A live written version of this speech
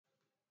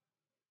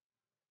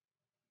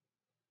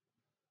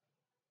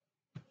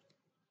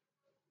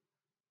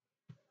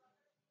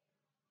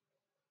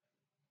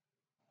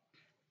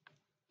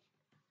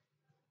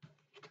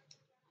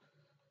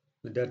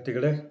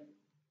ವಿದ್ಯಾರ್ಥಿಗಳೇ,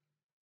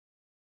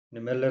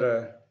 ನಿಮ್ಮೆಲ್ಲರ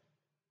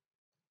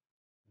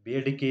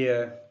ಬೇಡಿಕೆಯ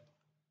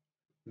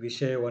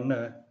ವಿಷಯವನ್ನು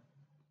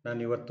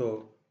ನಾನಿವತ್ತು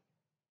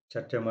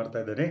ಚರ್ಚೆ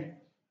ಮಾಡ್ತಾ ಇದ್ದೇನೆ.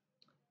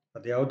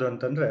 ಅದು ಯಾವುದು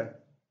ಅಂತಂದರೆ,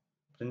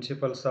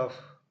 ಪ್ರಿನ್ಸಿಪಲ್ಸ್ ಆಫ್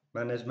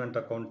ಮ್ಯಾನೇಜ್ಮೆಂಟ್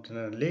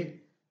ಅಕೌಂಟಿನಲ್ಲಿ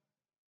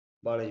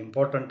ಭಾಳ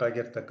ಇಂಪಾರ್ಟೆಂಟ್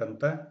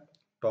ಆಗಿರ್ತಕ್ಕಂಥ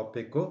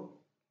ಟಾಪಿಕ್ಕು.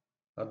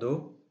 ಅದು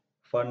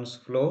ಫಂಡ್ಸ್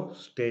ಫ್ಲೋ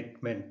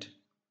ಸ್ಟೇಟ್ಮೆಂಟ್.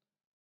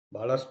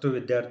 ಭಾಳಷ್ಟು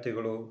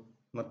ವಿದ್ಯಾರ್ಥಿಗಳು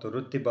ಮತ್ತು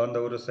ವೃತ್ತಿ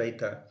ಬಾಂಧವರು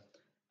ಸಹಿತ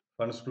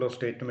ಫಂಡ್ಸ್ ಫ್ಲೋ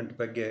ಸ್ಟೇಟ್ಮೆಂಟ್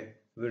ಬಗ್ಗೆ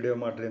ವಿಡಿಯೋ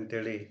ಮಾಡಿರಿ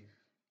ಅಂತೇಳಿ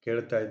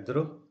ಕೇಳ್ತಾ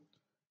ಇದ್ದರು.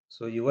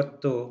 ಸೊ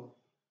ಇವತ್ತು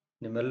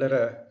ನಿಮ್ಮೆಲ್ಲರ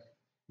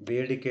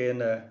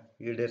ಬೇಡಿಕೆಯನ್ನು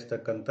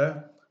ಈಡೇರಿಸ್ತಕ್ಕಂಥ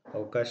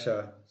ಅವಕಾಶ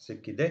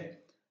ಸಿಕ್ಕಿದೆ.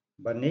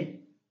 ಬನ್ನಿ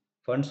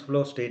ಫಂಡ್ಸ್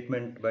ಫ್ಲೋ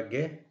ಸ್ಟೇಟ್ಮೆಂಟ್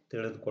ಬಗ್ಗೆ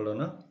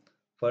ತಿಳಿದುಕೊಳ್ಳೋಣ.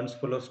 ಫಂಡ್ಸ್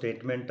ಫ್ಲೋ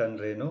ಸ್ಟೇಟ್ಮೆಂಟ್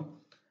ಅಂದ್ರೇನು,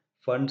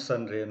 ಫಂಡ್ಸ್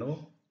ಅಂದ್ರೇನು,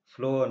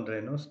 ಫ್ಲೋ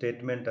ಅಂದ್ರೇನು,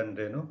 ಸ್ಟೇಟ್ಮೆಂಟ್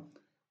ಅಂದ್ರೇನು,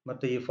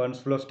 ಮತ್ತು ಈ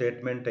ಫಂಡ್ಸ್ ಫ್ಲೋ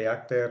ಸ್ಟೇಟ್ಮೆಂಟ್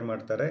ಯಾಕೆ ತಯಾರು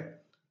ಮಾಡ್ತಾರೆ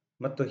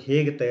ಮತ್ತು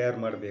ಹೇಗೆ ತಯಾರು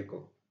ಮಾಡಬೇಕು,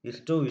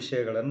 ಇಷ್ಟು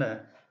ವಿಷಯಗಳನ್ನು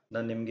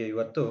ನಾನು ನಿಮಗೆ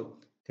ಇವತ್ತು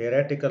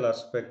ಥಿಯರಾಟಿಕಲ್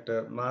ಆಸ್ಪೆಕ್ಟ್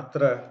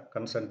ಮಾತ್ರ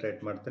ಕಾನ್ಸಂಟ್ರೇಟ್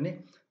ಮಾಡ್ತೀನಿ.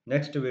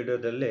 ನೆಕ್ಸ್ಟ್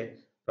ವಿಡಿಯೋದಲ್ಲಿ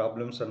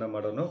ಪ್ರಾಬ್ಲಮ್ಸನ್ನು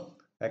ಮಾಡೋಣ.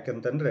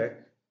 ಯಾಕೆಂತಂದರೆ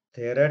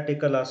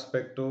ಥಿಯರಾಟಿಕಲ್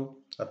ಆಸ್ಪೆಕ್ಟು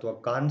ಅಥವಾ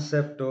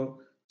ಕಾನ್ಸೆಪ್ಟು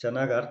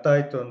ಚೆನ್ನಾಗಿ ಅರ್ಥ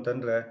ಆಯಿತು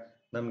ಅಂತಂದರೆ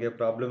ನಮಗೆ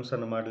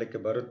ಪ್ರಾಬ್ಲಮ್ಸನ್ನು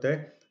ಮಾಡಲಿಕ್ಕೆ ಬರುತ್ತೆ.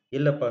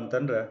 ಇಲ್ಲಪ್ಪ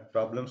ಅಂತಂದರೆ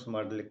ಪ್ರಾಬ್ಲಮ್ಸ್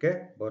ಮಾಡಲಿಕ್ಕೆ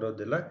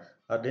ಬರೋದಿಲ್ಲ.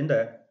 ಆದ್ದರಿಂದ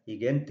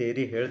ಈಗೇನು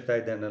ಥಿಯರಿ ಹೇಳ್ತಾ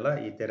ಇದ್ದೇನಲ್ಲ,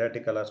 ಈ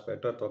ಥಿಯರಾಟಿಕಲ್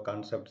ಆಸ್ಪೆಕ್ಟು ಅಥವಾ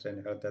ಕಾನ್ಸೆಪ್ಟ್ಸ್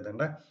ಏನು ಹೇಳ್ತಾ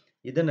ಇದ್ದಾನಲ್ಲ,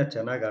 ಇದನ್ನು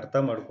ಚೆನ್ನಾಗಿ ಅರ್ಥ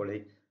ಮಾಡ್ಕೊಳ್ಳಿ.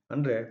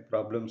 ಅಂದರೆ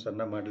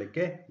ಪ್ರಾಬ್ಲಮ್ಸನ್ನು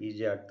ಮಾಡಲಿಕ್ಕೆ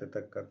ಈಸಿ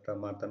ಆಗ್ತಿರ್ತಕ್ಕಂಥ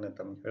ಮಾತನ್ನು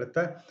ತಮಗೆ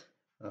ಹೇಳ್ತಾ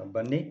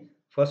ಬನ್ನಿ.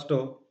 ಫಸ್ಟು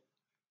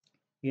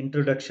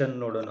ಇಂಟ್ರೊಡಕ್ಷನ್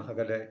ನೋಡೋಣ.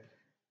 ಹಾಗಾದರೆ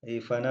ಈ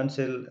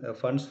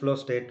ಫಂಡ್ಸ್ ಫ್ಲೋ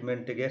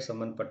ಸ್ಟೇಟ್ಮೆಂಟಿಗೆ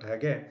ಸಂಬಂಧಪಟ್ಟ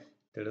ಹಾಗೆ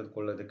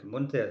ತಿಳಿದುಕೊಳ್ಳೋದಕ್ಕೆ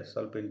ಮುಂಚೆ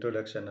ಸ್ವಲ್ಪ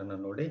ಇಂಟ್ರೊಡಕ್ಷನನ್ನು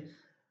ನೋಡಿ.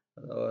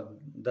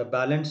 The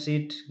balance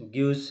sheet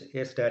gives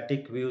a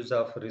static views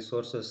of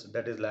resources,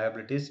 that is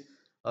liabilities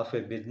of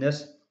a business,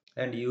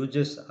 and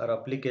uses or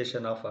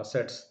application of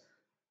assets,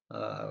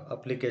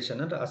 application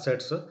and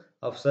assets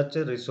of such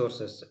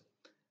resources.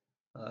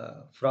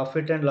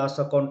 Profit and loss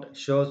account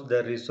shows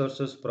the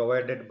resources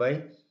provided by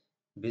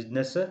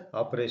business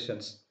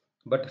operations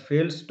but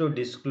fails to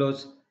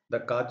disclose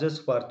the causes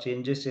for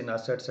changes in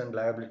assets and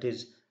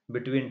liabilities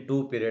between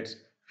two periods.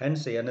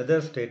 Hence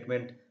another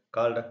statement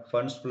called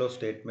funds flow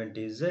statement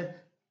is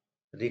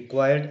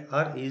required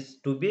or is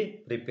to be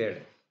prepared.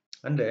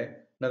 ಅಂದರೆ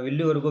ನಾವು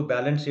ಇಲ್ಲಿವರೆಗೂ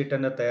balance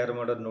ಶೀಟನ್ನು ತಯಾರು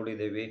ಮಾಡೋದು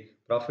ನೋಡಿದ್ದೀವಿ,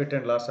 profit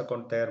and loss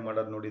account ತಯಾರು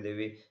ಮಾಡೋದು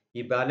ನೋಡಿದ್ದೀವಿ.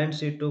 ಈ ಬ್ಯಾಲೆನ್ಸ್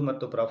ಶೀಟು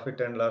ಮತ್ತು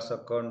ಪ್ರಾಫಿಟ್ ಆ್ಯಂಡ್ ಲಾಸ್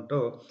ಅಕೌಂಟು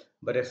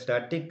ಬರೀ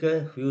ಸ್ಟ್ಯಾಟಿಕ್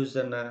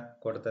ವ್ಯೂಸನ್ನು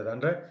ಕೊಡ್ತದೆ.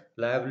 ಅಂದರೆ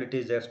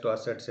ಲಯಬಿಲಿಟೀಸ್ ಎಷ್ಟು,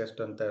 ಅಸೆಟ್ಸ್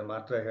ಎಷ್ಟು ಅಂತ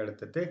ಮಾತ್ರ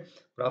ಹೇಳ್ತೈತಿ.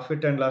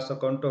 ಪ್ರಾಫಿಟ್ ಆ್ಯಂಡ್ ಲಾಸ್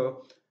ಅಕೌಂಟು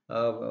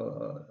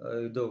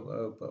ಇದು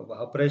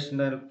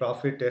ಆಪರೇಷನಲ್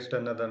ಪ್ರಾಫಿಟ್ ಎಷ್ಟು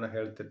ಅನ್ನೋದನ್ನು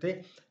ಹೇಳ್ತೈತಿ.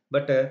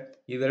 ಬಟ್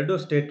ಇವೆರಡು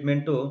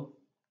ಸ್ಟೇಟ್ಮೆಂಟು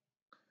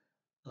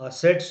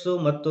ಅಸೆಟ್ಸು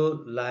ಮತ್ತು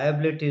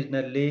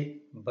ಲಯಬಿಲಿಟೀಸ್ನಲ್ಲಿ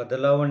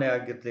ಬದಲಾವಣೆ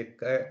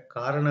ಆಗಿರ್ಲಿಕ್ಕೆ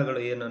ಕಾರಣಗಳು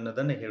ಏನು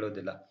ಅನ್ನೋದನ್ನು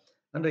ಹೇಳೋದಿಲ್ಲ.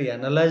 ಅಂದರೆ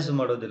ಎನಲೈಸ್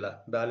ಮಾಡೋದಿಲ್ಲ.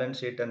 ಬ್ಯಾಲೆನ್ಸ್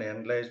ಶೀಟನ್ನು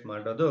ಎನಲೈಸ್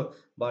ಮಾಡೋದು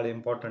ಭಾಳ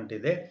ಇಂಪಾರ್ಟೆಂಟ್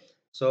ಇದೆ.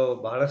 ಸೊ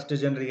ಭಾಳಷ್ಟು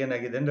ಜನರಿಗೆ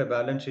ಏನಾಗಿದೆ ಅಂದರೆ,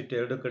 ಬ್ಯಾಲೆನ್ಸ್ ಶೀಟ್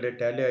ಎರಡು ಕಡೆ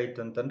ಟ್ಯಾಲಿ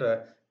ಆಯಿತು ಅಂತಂದ್ರೆ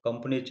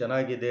ಕಂಪ್ನಿ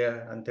ಚೆನ್ನಾಗಿದೆ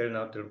ಅಂತೇಳಿ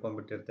ನಾವು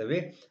ತಿಳ್ಕೊಂಡ್ಬಿಟ್ಟಿರ್ತೀವಿ.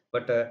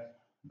 ಬಟ್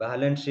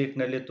ಬ್ಯಾಲೆನ್ಸ್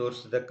ಶೀಟ್ನಲ್ಲಿ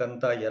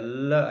ತೋರಿಸಿದಕ್ಕಂಥ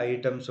ಎಲ್ಲ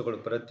ಐಟಮ್ಸ್ಗಳು,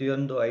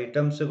 ಪ್ರತಿಯೊಂದು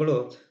ಐಟಮ್ಸ್ಗಳು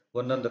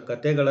ಒಂದೊಂದು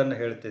ಕಥೆಗಳನ್ನು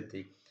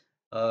ಹೇಳ್ತೈತಿ.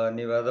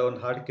 ನೀವು ಯಾವುದೋ ಒಂದು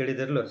ಹಾಡು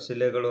ಕೇಳಿದಿರಲ್ಲ,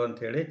 ಶಿಲೆಗಳು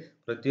ಅಂಥೇಳಿ.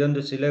 ಪ್ರತಿಯೊಂದು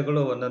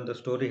ಶಿಲೆಗಳು ಒಂದೊಂದು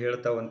ಸ್ಟೋರಿ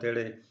ಹೇಳ್ತಾವೆ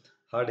ಅಂಥೇಳಿ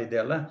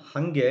ಹಾಡಿದೆಯಲ್ಲ,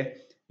 ಹಾಗೆ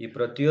ಈ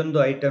ಪ್ರತಿಯೊಂದು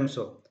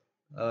ಐಟಮ್ಸು,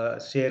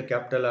 ಶೇರ್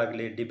ಕ್ಯಾಪಿಟಲ್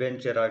ಆಗಲಿ,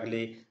 ಡಿಬೆಂಚರ್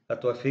ಆಗಲಿ,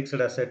 ಅಥವಾ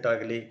ಫಿಕ್ಸ್ಡ್ ಅಸೆಟ್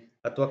ಆಗಲಿ,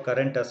 ಅಥವಾ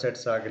ಕರೆಂಟ್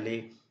ಅಸೆಟ್ಸ್ ಆಗಲಿ,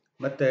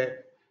 ಮತ್ತು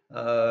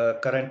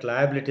ಕರೆಂಟ್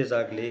ಲಯಬಿಲಿಟೀಸ್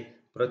ಆಗಲಿ,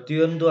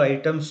 ಪ್ರತಿಯೊಂದು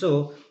ಐಟಮ್ಸು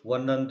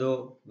ಒಂದೊಂದು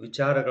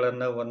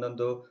ವಿಚಾರಗಳನ್ನು,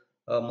 ಒಂದೊಂದು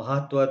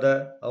ಮಹತ್ವದ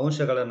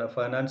ಅಂಶಗಳನ್ನು,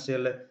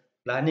 ಫೈನಾನ್ಷಿಯಲ್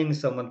ಪ್ಲ್ಯಾನಿಂಗ್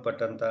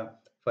ಸಂಬಂಧಪಟ್ಟಂಥ,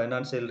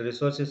 ಫೈನಾನ್ಷಿಯಲ್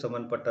ರಿಸೋರ್ಸಿಗೆ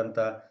ಸಂಬಂಧಪಟ್ಟಂಥ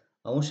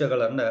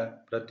ಅಂಶಗಳನ್ನು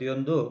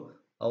ಪ್ರತಿಯೊಂದು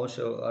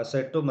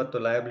ಅಸೆಟ್ಟು ಮತ್ತು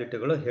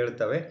ಲಯಬಿಲಿಟಿಗಳು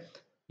ಹೇಳ್ತವೆ.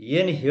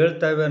 ಏನು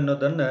ಹೇಳ್ತವೆ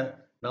ಅನ್ನೋದನ್ನು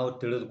ನಾವು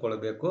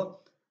ತಿಳಿದುಕೊಳ್ಬೇಕು.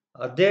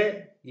 ಅದೇ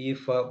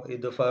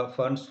ಇದು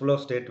ಫಂಡ್ಸ್ ಫ್ಲೋ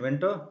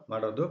ಸ್ಟೇಟ್ಮೆಂಟು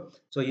ಮಾಡೋದು.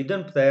 ಸೊ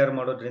ಇದನ್ನು ತಯಾರು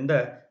ಮಾಡೋದ್ರಿಂದ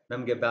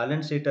ನಮಗೆ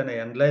ಬ್ಯಾಲೆನ್ಸ್ ಶೀಟನ್ನು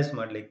ಎನಲೈಸ್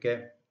ಮಾಡಲಿಕ್ಕೆ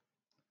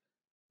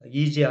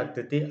ಈಸಿ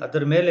ಆಗ್ತೈತಿ.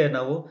 ಅದರ ಮೇಲೆ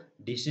ನಾವು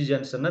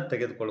ಡಿಸಿಷನ್ಸನ್ನು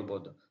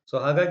ತೆಗೆದುಕೊಳ್ಬೋದು. ಸೊ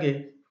ಹಾಗಾಗಿ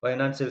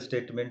financial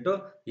statement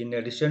in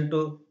addition to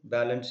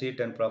balance sheet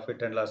and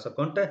profit and loss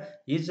account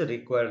is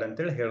required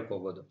ಅಂತೇಳಿ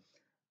ಹೇಳ್ಕೋಬೋದು.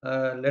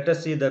 Let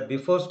us see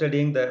before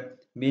studying the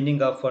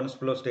meaning of funds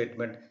flow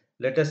statement,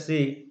 let us see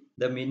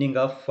the meaning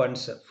of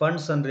funds.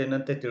 Funds ಅಂದರೆ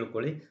ಏನಂತ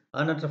ತಿಳ್ಕೊಳ್ಳಿ,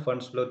 ಆನಂತರ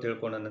funds flow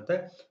ತಿಳ್ಕೊಳ್ಳೋಣಂತೆ.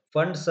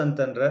 Funds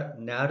ಅಂತಂದ್ರೆ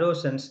narrow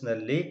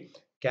ಸೆನ್ಸ್ನಲ್ಲಿ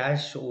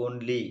cash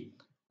only.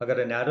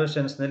 ಹಾಗಾದರೆ narrow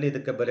ಸೆನ್ಸ್ನಲ್ಲಿ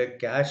ಇದಕ್ಕೆ ಬರೀ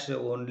cash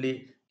only,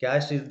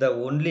 cash is the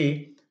only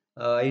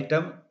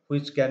item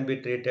which can be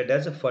treated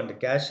as a fund.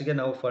 ಕ್ಯಾಶ್ಗೆ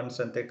ನಾವು funds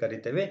ಅಂತ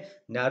ಕರಿತೇವೆ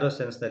narrow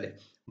ಸೆನ್ಸ್ನಲ್ಲಿ.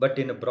 But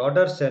in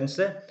broader sense,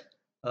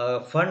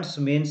 funds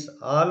means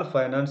all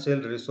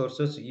financial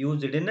resources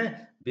used in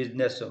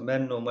business,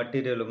 ಮೆನ್ನು,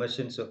 material,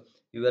 machines,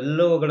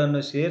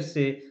 ಇವೆಲ್ಲವುಗಳನ್ನು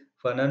ಸೇರಿಸಿ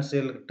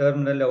financial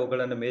ಟರ್ಮ್ನಲ್ಲಿ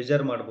ಅವುಗಳನ್ನು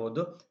major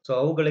ಮಾಡ್ಬೋದು. So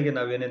ಅವುಗಳಿಗೆ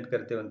ನಾವೇನೇನು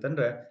ಕರಿತೀವಿ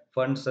ಅಂತಂದರೆ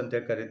ಫಂಡ್ಸ್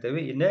ಅಂತ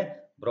ಕರಿತೇವೆ. ಇನ್ ಎ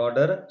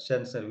ಬ್ರಾಡರ್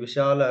ಸೆನ್ಸ್,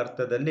 ವಿಶಾಲ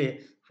ಅರ್ಥದಲ್ಲಿ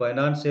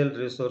financial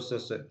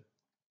resources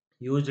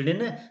used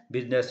in a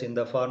business in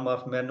the form of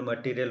men,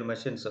 material,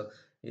 machines.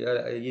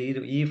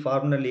 ಈ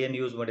ಫಾರ್ಮ್‌ನಲ್ಲಿ ಏನು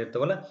ಯೂಸ್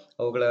ಮಾಡಿರ್ತೀವಲ್ಲ,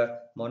 ಅವುಗಳ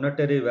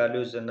ಮಾನಿಟರಿ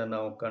ವ್ಯಾಲ್ಯೂಸನ್ನು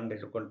ನಾವು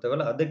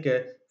ಕಂಡುಹಿಡ್ಕೊಳ್ತೇವಲ್ಲ, ಅದಕ್ಕೆ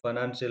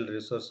ಫೈನಾನ್ಷಿಯಲ್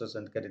ರಿಸೋರ್ಸಸ್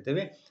ಅಂತ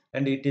ಕರಿತೀವಿ.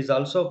 And it is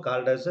also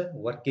called as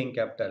working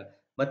capital.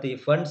 ಮತ್ತು ಈ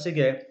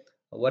ಫಂಡ್ಸಿಗೆ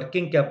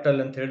ವರ್ಕಿಂಗ್ ಕ್ಯಾಪಿಟಲ್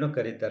ಅಂತ ಹೇಳಿನೂ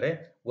ಕರೀತಾರೆ.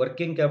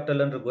 ವರ್ಕಿಂಗ್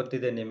ಕ್ಯಾಪಿಟಲ್ ಅಂದ್ರೆ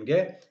ಗೊತ್ತಿದೆ ನಿಮಗೆ,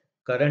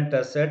 current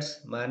assets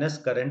minus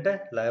current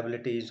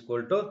liability is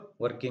equal to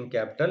working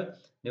capital.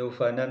 ನೀವು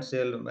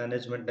financial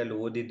ಮ್ಯಾನೇಜ್ಮೆಂಟ್ನಲ್ಲಿ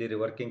ಓದಿದ್ದೀರಿ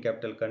working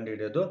capital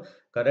ಕಂಡುಹಿಡಿಯೋದು.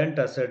 Current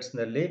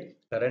ಅಸೆಟ್ಸ್ನಲ್ಲಿ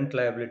current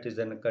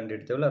ಲಯಬಿಲಿಟೀಸನ್ನು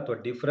ಕಂಡುಹಿಡ್ತೇವಲ್ಲ, ಅಥವಾ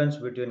difference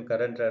between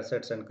current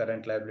assets and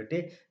current liability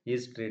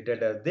is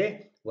treated as the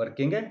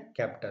working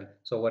capital.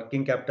 So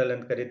working capital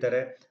ಅಂತ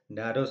ಕರೀತಾರೆ.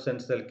 Narrow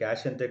ಸೆನ್ಸ್ನಲ್ಲಿ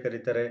cash ಅಂತ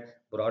ಕರೀತಾರೆ.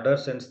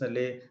 Broader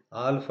ಸೆನ್ಸ್ನಲ್ಲಿ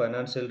all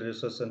financial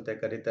resource ಅಂತ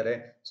ಕರೀತಾರೆ.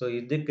 So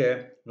ಇದಕ್ಕೆ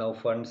ನಾವು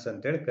ಫಂಡ್ಸ್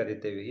ಅಂತೇಳಿ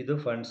ಕರಿತೀವಿ. ಇದು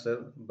ಫಂಡ್ಸ್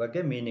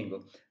ಬಗ್ಗೆ meaning.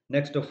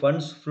 Next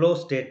funds flow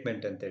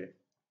statement ಅಂತೇಳಿ.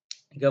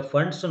 ಈಗ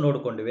ಫಂಡ್ಸ್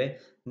ನೋಡ್ಕೊಂಡಿವೆ.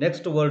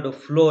 ನೆಕ್ಸ್ಟ್ ವರ್ಡ್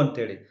ಫ್ಲೋ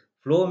ಅಂತೇಳಿ.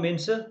 Flow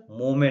means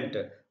movement,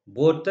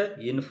 both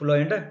inflow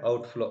and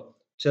outflow.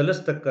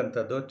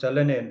 ಚಲಿಸ್ತಕ್ಕಂಥದ್ದು,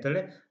 ಚಲನೆ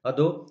ಅಂತೇಳಿ.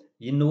 ಅದು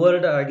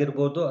ಇನ್ವರ್ಡ್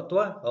ಆಗಿರ್ಬೋದು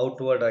ಅಥವಾ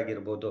ಔಟ್ವರ್ಡ್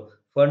ಆಗಿರ್ಬೋದು.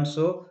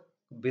 ಫಂಡ್ಸು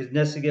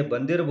ಬಿಸ್ನೆಸ್ಗೆ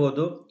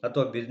ಬಂದಿರ್ಬೋದು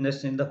ಅಥವಾ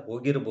ಬಿಸ್ನೆಸ್ನಿಂದ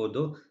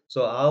ಹೋಗಿರ್ಬೋದು. ಸೊ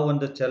ಆ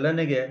ಒಂದು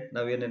ಚಲನೆಗೆ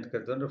ನಾವೇನೇನು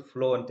ಕರಿತೀವಿ ಅಂದರೆ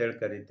ಫ್ಲೋ ಅಂತೇಳಿ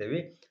ಕರಿತೀವಿ.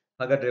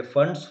 ಹಾಗಾದರೆ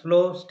funds flow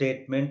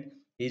statement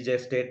is A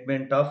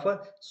statement of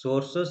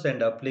sources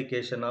and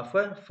application of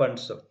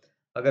funds.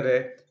 ಹಾಗಾದರೆ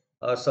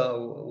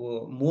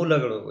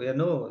ಮೂಲಗಳು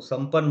ಏನು,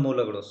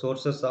 ಸಂಪನ್ಮೂಲಗಳು,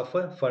 ಸೋರ್ಸಸ್ ಆಫ್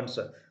ಫಂಡ್ಸ್.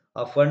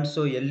 ಆ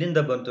ಫಂಡ್ಸು ಎಲ್ಲಿಂದ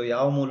ಬಂತು,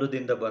 ಯಾವ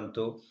ಮೂಲದಿಂದ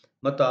ಬಂತು,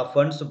 ಮತ್ತು ಆ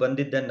ಫಂಡ್ಸ್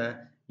ಬಂದಿದ್ದನ್ನು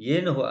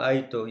ಏನು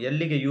ಆಯಿತು,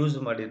 ಎಲ್ಲಿಗೆ ಯೂಸ್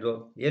ಮಾಡಿದ್ರು,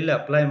 ಎಲ್ಲಿ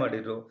ಅಪ್ಲೈ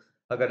ಮಾಡಿದ್ರು.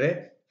 ಹಾಗಾದರೆ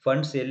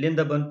ಫಂಡ್ಸ್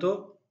ಎಲ್ಲಿಂದ ಬಂತು,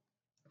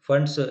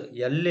 ಫಂಡ್ಸ್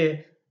ಎಲ್ಲಿ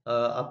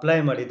ಅಪ್ಲೈ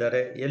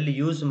ಮಾಡಿದ್ದಾರೆ, ಎಲ್ಲಿ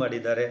ಯೂಸ್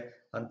ಮಾಡಿದ್ದಾರೆ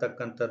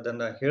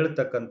ಅಂತಕ್ಕಂಥದ್ದನ್ನು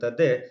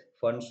ಹೇಳ್ತಕ್ಕಂಥದ್ದೇ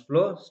ಫಂಡ್ಸ್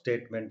ಫ್ಲೋ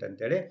ಸ್ಟೇಟ್ಮೆಂಟ್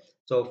ಅಂತೇಳಿ.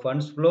 So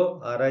funds flow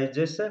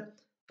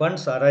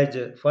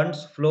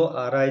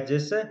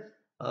arises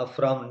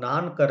from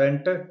non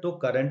current to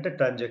current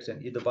transaction.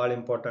 ಇದು ಭಾಳ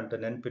ಇಂಪಾರ್ಟೆಂಟ್,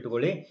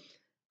 ನೆನ್ಪಿಟ್ಕೊಳ್ಳಿ.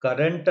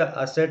 ಕರೆಂಟ್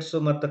ಅಸೆಟ್ಸು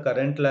ಮತ್ತು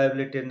ಕರೆಂಟ್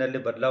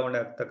ಲಯಬಿಲಿಟಿನಲ್ಲಿ ಬದಲಾವಣೆ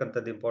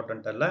ಆಗ್ತಕ್ಕಂಥದ್ದು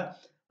ಇಂಪಾರ್ಟೆಂಟ್ ಅಲ್ಲ.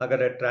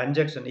 ಹಾಗಾದರೆ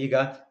ಟ್ರಾನ್ಸಾಕ್ಷನ್, ಈಗ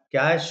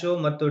ಕ್ಯಾಶು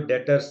ಮತ್ತು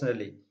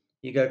ಡೆಟರ್ಸ್ನಲ್ಲಿ,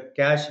 ಈಗ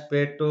ಕ್ಯಾಶ್ ಪೇ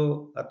ಟು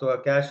ಅಥವಾ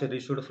ಕ್ಯಾಶ್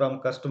ರಿಸೀವ್ಡ್ ಫ್ರಮ್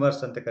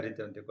ಕಸ್ಟಮರ್ಸ್ ಅಂತ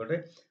ಕರಿತೀವಿ ಅಂತ ತಿಳ್ಕೊಳ್ರಿ.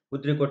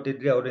 ಉದ್ರಿ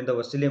ಕೊಟ್ಟಿದ್ರಿ, ಅವರಿಂದ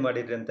ವಸೂಲಿ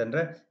ಮಾಡಿದ್ರಿ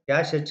ಅಂತಂದ್ರೆ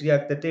ಕ್ಯಾಶ್ ಹೆಚ್ಚಿಗೆ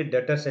ಆಗ್ತೈತಿ,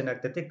 ಡೆಟರ್ಸ್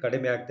ಏನಾಗ್ತೈತಿ,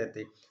 ಕಡಿಮೆ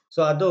ಆಗ್ತೈತಿ. ಸೊ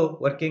ಅದು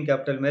ವರ್ಕಿಂಗ್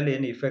ಕ್ಯಾಪಿಟಲ್ ಮೇಲೆ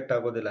ಏನು ಇಫೆಕ್ಟ್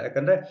ಆಗೋದಿಲ್ಲ.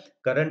 ಯಾಕಂದರೆ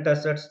ಕರೆಂಟ್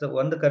ಅಸೆಟ್ಸ್,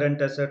 ಒಂದು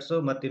ಕರೆಂಟ್ ಅಸೆಟ್ಸು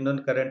ಮತ್ತು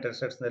ಇನ್ನೊಂದು ಕರೆಂಟ್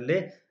ಅಸೆಟ್ಸ್ನಲ್ಲಿ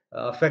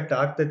ಅಫೆಕ್ಟ್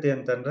ಆಗ್ತೈತಿ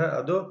ಅಂತಂದ್ರೆ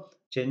ಅದು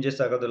ಚೇಂಜಸ್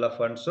ಆಗೋದಿಲ್ಲ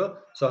ಫಂಡ್ಸು.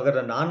 ಸೊ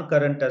ಹಾಗಾದ್ರೆ ನಾನ್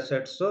ಕರೆಂಟ್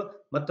ಅಸೆಟ್ಸು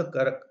ಮತ್ತು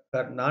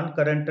ನಾನ್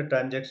ಕರೆಂಟ್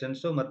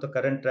ಟ್ರಾನ್ಸಾಕ್ಷನ್ಸು ಮತ್ತು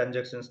ಕರೆಂಟ್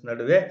ಟ್ರಾನ್ಸಾಕ್ಷನ್ಸ್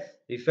ನಡುವೆ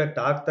ಇಫೆಕ್ಟ್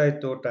ಆಗ್ತಾ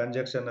ಇತ್ತು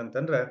ಟ್ರಾನ್ಸಾಕ್ಷನ್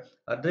ಅಂತಂದ್ರೆ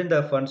ಅದರಿಂದ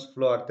ಫಂಡ್ಸ್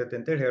ಫ್ಲೋ ಆಗ್ತೈತೆ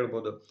ಅಂತೇಳಿ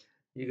ಹೇಳ್ಬೋದು.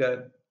 ಈಗ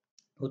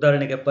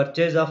ಉದಾಹರಣೆಗೆ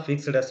ಪರ್ಚೇಸ್ ಆಫ್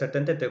ಫಿಕ್ಸ್ಡ್ ಅಸೆಟ್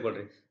ಅಂತ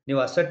ತಗೊಳ್ರಿ. ನೀವು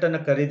ಅಸೆಟ್ಟನ್ನು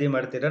ಖರೀದಿ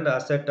ಮಾಡ್ತೀರಿ ಅಂದ್ರೆ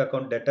ಅಸೆಟ್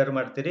ಅಕೌಂಟ್ ಡೆಟರ್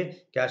ಮಾಡ್ತೀರಿ,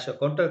 ಕ್ಯಾಶ್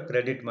ಅಕೌಂಟ್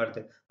ಕ್ರೆಡಿಟ್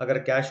ಮಾಡ್ತೀರಿ.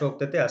 ಹಾಗಾದ್ರೆ ಕ್ಯಾಶ್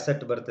ಹೋಗ್ತೈತಿ,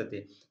 ಅಸೆಟ್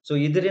ಬರ್ತೈತಿ. ಸೊ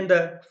ಇದರಿಂದ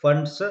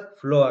ಫಂಡ್ಸ್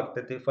ಫ್ಲೋ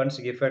ಆಗ್ತೈತಿ,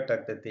 ಫಂಡ್ಸ್ಗೆ ಇಫೆಕ್ಟ್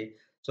ಆಗ್ತೈತಿ.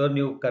 ಸೊ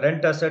ನೀವು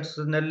ಕರೆಂಟ್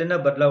ಅಸೆಟ್ಸ್ನಲ್ಲಿನ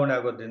ಬದಲಾವಣೆ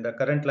ಆಗೋದ್ರಿಂದ,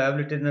 ಕರೆಂಟ್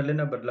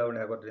ಲಯಬಿಲಿಟಿನಲ್ಲಿನ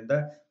ಬದಲಾವಣೆ ಆಗೋದ್ರಿಂದ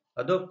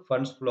ಅದು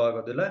ಫಂಡ್ಸ್ ಫ್ಲೋ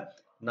ಆಗೋದಿಲ್ಲ.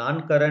 ನಾನ್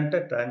current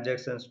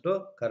transactions to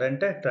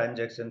current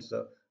transactions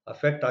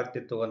affect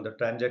ಆಗ್ತಿತ್ತು ಒಂದು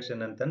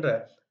ಟ್ರಾನ್ಸಾಕ್ಷನ್ ಅಂತಂದ್ರೆ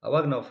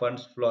ಅವಾಗ ನಾವು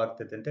ಫಂಡ್ಸ್ ಫ್ಲೋ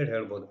ಆಗ್ತೈತೆ ಅಂತೇಳಿ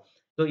ಹೇಳ್ಬೋದು.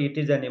 So it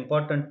is an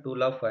important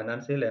tool of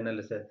financial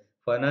analysis.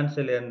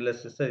 Financial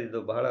analysis ಇದು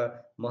ಬಹಳ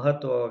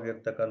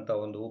ಮಹತ್ವವಾಗಿರ್ತಕ್ಕಂಥ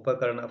ಒಂದು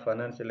ಉಪಕರಣ,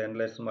 ಫೈನಾನ್ಷಿಯಲ್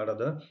ಅನಲೈಸ್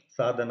ಮಾಡೋದು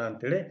ಸಾಧನ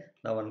ಅಂತೇಳಿ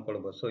ನಾವು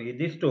ಅಂದ್ಕೊಳ್ಬೋದು. ಸೊ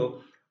ಇದಿಷ್ಟು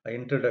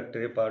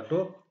introductory part,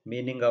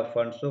 meaning of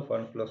funds,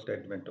 fund flow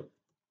statement.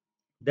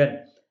 Then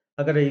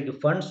ಹಾಗಾದರೆ ಈಗ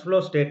ಫಂಡ್ಸ್ ಫ್ಲೋ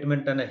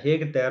ಸ್ಟೇಟ್ಮೆಂಟನ್ನು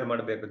ಹೇಗೆ ತಯಾರು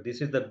ಮಾಡಬೇಕು? This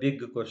is the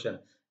big question.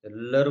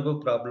 ಎಲ್ಲರಿಗೂ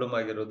ಪ್ರಾಬ್ಲಮ್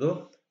ಆಗಿರೋದು,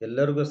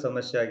 ಎಲ್ಲರಿಗೂ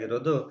ಸಮಸ್ಯೆ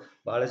ಆಗಿರೋದು.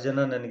 ಭಾಳ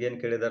ಜನ ನನಗೇನು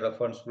ಕೇಳಿದಾರೆ,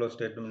 ಫಂಡ್ಸ್ ಫ್ಲೋ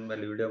ಸ್ಟೇಟ್ಮೆಂಟ್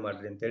ಮೇಲೆ ವಿಡಿಯೋ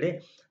ಮಾಡಿರಿ ಅಂತೇಳಿ.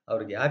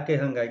 ಅವ್ರಿಗೆ ಯಾಕೆ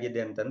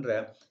ಹಂಗಾಗಿದೆ ಅಂತಂದರೆ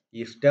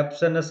ಈ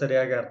ಸ್ಟೆಪ್ಸನ್ನು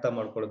ಸರಿಯಾಗಿ ಅರ್ಥ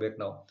ಮಾಡ್ಕೊಳ್ಬೇಕು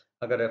ನಾವು.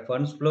 ಹಾಗಾದರೆ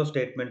ಫಂಡ್ಸ್ ಫ್ಲೋ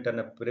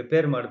ಸ್ಟೇಟ್ಮೆಂಟನ್ನು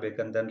ಪ್ರಿಪೇರ್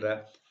ಮಾಡಬೇಕಂತಂದ್ರೆ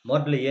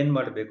ಮೊದಲು ಏನು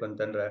ಮಾಡಬೇಕು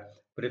ಅಂತಂದ್ರೆ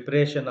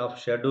preparation of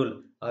schedule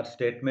R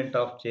statement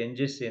of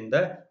changes in the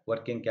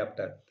working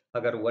capital.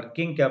 ಹಾಗಾದ್ರೆ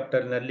ವರ್ಕಿಂಗ್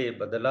ಕ್ಯಾಪಿಟಲ್ನಲ್ಲಿ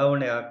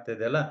ಬದಲಾವಣೆ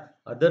ಆಗ್ತಿದೆಯಲ್ಲ,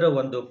 ಅದರ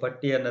ಒಂದು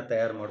ಪಟ್ಟಿಯನ್ನು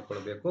ತಯಾರು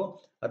ಮಾಡ್ಕೊಳ್ಬೇಕು.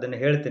 ಅದನ್ನು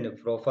ಹೇಳ್ತೀನಿ,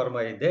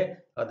 ಪ್ರೋಫಾರ್ಮಾ ಇದೆ,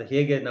 ಅದು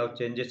ಹೇಗೆ ನಾವು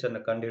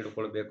ಚೇಂಜಸನ್ನು ಕಂಡು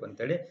ಹಿಡ್ಕೊಳ್ಬೇಕು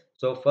ಅಂತೇಳಿ.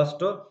 So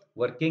first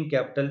working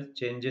capital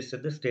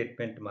ಚೇಂಜಸ್ದು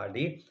statement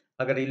ಮಾಡಿ.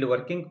 ಹಾಗಾದ್ರೆ ಇಲ್ಲಿ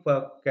ವರ್ಕಿಂಗ್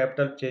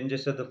ಕ್ಯಾಪಿಟಲ್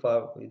ಚೇಂಜಸ್ದು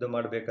ಇದು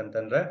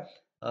ಮಾಡಬೇಕಂತಂದ್ರೆ,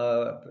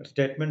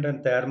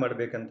 ಸ್ಟೇಟ್ಮೆಂಟನ್ನು ತಯಾರು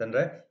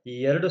ಮಾಡಬೇಕಂತಂದ್ರೆ ಈ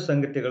ಎರಡು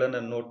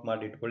ಸಂಗತಿಗಳನ್ನು ನೋಟ್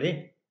ಮಾಡಿ ಇಟ್ಕೊಳ್ಳಿ.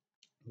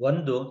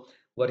 ಒಂದು,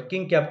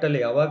 ವರ್ಕಿಂಗ್ ಕ್ಯಾಪಿಟಲ್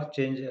ಯಾವಾಗ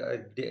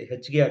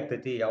ಹೆಚ್ಚಿಗೆ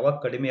ಆಗ್ತೈತಿ, ಯಾವಾಗ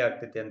ಕಡಿಮೆ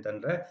ಆಗ್ತೈತಿ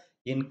ಅಂತಂದ್ರೆ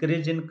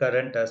increase in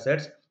current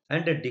assets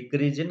and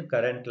decrease in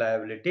current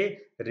liability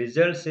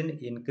results in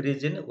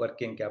increase in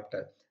working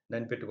capital.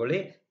 ನೆನ್ಪಿಟ್ಕೊಳ್ಳಿ,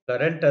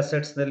 ಕರೆಂಟ್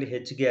ಅಸೆಟ್ಸ್ನಲ್ಲಿ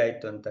ಹೆಚ್ಚಿಗೆ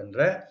ಆಯಿತು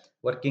ಅಂತಂದ್ರೆ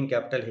ವರ್ಕಿಂಗ್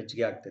ಕ್ಯಾಪಿಟಲ್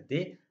ಹೆಚ್ಚಿಗೆ ಆಗ್ತೈತಿ.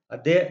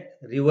 ಅದೇ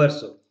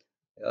ರಿವರ್ಸು,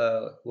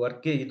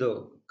 ಇದು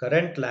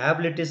ಕರೆಂಟ್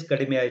ಲಯಬಿಲಿಟೀಸ್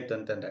ಕಡಿಮೆ ಆಯಿತು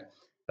ಅಂತಂದ್ರೆ,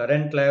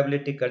 ಕರೆಂಟ್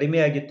ಲಯಬಿಲಿಟಿ ಕಡಿಮೆ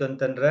ಆಗಿತ್ತು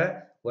ಅಂತಂದ್ರೆ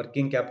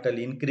ವರ್ಕಿಂಗ್ ಕ್ಯಾಪಿಟಲ್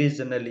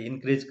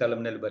ಇನ್ಕ್ರೀಸ್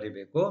ಕಾಲಮ್ನಲ್ಲಿ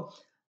ಬರೀಬೇಕು.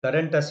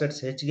 ಕರೆಂಟ್ ಅಸೆಟ್ಸ್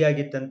ಹೆಚ್ಚಿಗೆ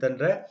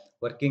ಆಗಿತ್ತಂತಂದ್ರೆ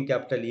ವರ್ಕಿಂಗ್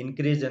ಕ್ಯಾಪಿಟಲ್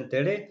ಇನ್ಕ್ರೀಸ್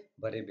ಅಂತೇಳಿ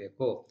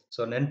ಬರೀಬೇಕು.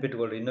 ಸೊ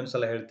ನೆನ್ಪಿಟ್ಕೊಳ್ರಿ,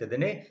 ಇನ್ನೊಂದ್ಸಲ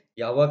ಹೇಳ್ತಿದ್ದೀನಿ.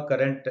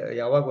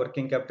 ಯಾವಾಗ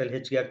ವರ್ಕಿಂಗ್ ಕ್ಯಾಪಿಟಲ್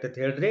ಹೆಚ್ಚಿಗೆ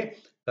ಆಗ್ತೈತೆ ಹೇಳ್ರಿ?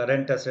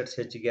 ಕರೆಂಟ್ ಅಸೆಟ್ಸ್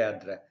ಹೆಚ್ಚಿಗೆ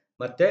ಆದ್ರೆ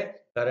ಮತ್ತೆ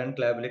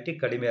ಕರೆಂಟ್ ಲಯಬಿಲಿಟಿ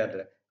ಕಡಿಮೆ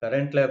ಆದ್ರೆ.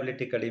 ಕರೆಂಟ್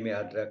ಲಯಬಿಲಿಟಿ ಕಡಿಮೆ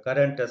ಆದ್ರೆ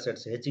ಕರೆಂಟ್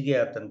ಅಸೆಟ್ಸ್ ಹೆಚ್ಚಿಗೆ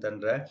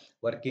ಆತಂತಂದ್ರೆ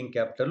ವರ್ಕಿಂಗ್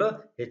ಕ್ಯಾಪಿಟಲ್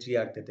ಹೆಚ್ಚಿಗೆ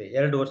ಆಗ್ತೈತೆ.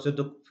 2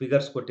 ವರ್ಷದ್ದು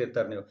ಫಿಗರ್ಸ್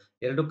ಕೊಟ್ಟಿರ್ತಾರೆ, ನೀವು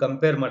ಎರಡು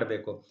ಕಂಪೇರ್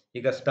ಮಾಡಬೇಕು.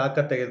 ಈಗ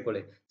ಸ್ಟಾಕ್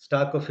ತೆಗೆದುಕೊಳ್ಳಿ,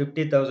 ಸ್ಟಾಕ್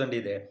 50,000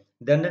 ಇದೆ,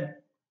 ದೆನ್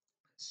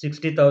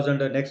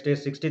 60,000 ನೆಕ್ಸ್ಟ್ ಡೇ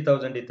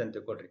 60,000 ಇತ್ತು ಅಂತ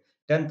ಕೊಡ್ರಿ,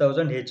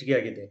 10,000 ಹೆಚ್ಚಿಗೆ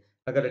ಆಗಿದೆ.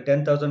 ಹಾಗಾದ್ರೆ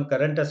 10,000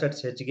 ಕರೆಂಟ್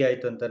ಅಸೆಟ್ಸ್ ಹೆಚ್ಚಿಗೆ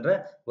ಆಯಿತು ಅಂತಂದ್ರೆ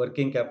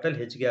ವರ್ಕಿಂಗ್ ಕ್ಯಾಪಿಟಲ್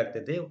ಹೆಚ್ಚಿಗೆ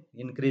ಆಗ್ತೈತಿ,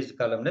 ಇನ್ಕ್ರೀಸ್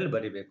ಕಾಲಮ್ನಲ್ಲಿ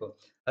ಬರಿಬೇಕು.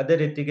 ಅದೇ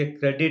ರೀತಿಗೆ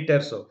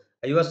ಕ್ರೆಡಿಟರ್ಸು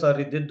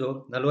 50,000 ಇದ್ದಿದ್ದು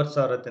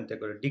 40,000 ಅಂತ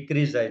ಕೊಡ್ರಿ,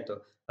 ಡಿಕ್ರೀಸ್ ಆಯಿತು.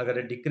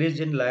 ಹಾಗಾದ್ರೆ decrease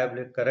in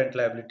liability, current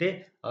liability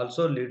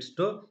also leads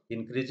to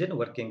increase in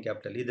working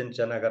capital. ಇದನ್ನು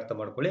ಚೆನ್ನಾಗಿ ಅರ್ಥ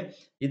ಮಾಡ್ಕೊಳ್ಳಿ.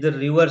 ಇದ್ರ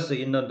ರಿವರ್ಸ್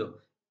ಇನ್ನೊಂದು,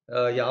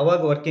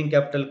 ಯಾವಾಗ ವರ್ಕಿಂಗ್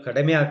ಕ್ಯಾಪಿಟಲ್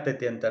ಕಡಿಮೆ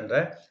ಆಗ್ತೈತಿ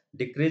ಅಂತಂದ್ರೆ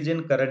ಡಿಕ್ರೀಸ್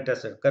ಇನ್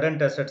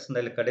ಕರೆಂಟ್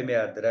ಅಸೆಟ್ಸ್ನಲ್ಲಿ ಕಡಿಮೆ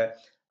ಆದರೆ,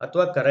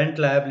 ಅಥವಾ ಕರೆಂಟ್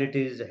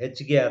ಲಯಬಿಲಿಟೀಸ್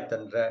ಹೆಚ್ಚಿಗೆ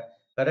ಆತಂದ್ರೆ,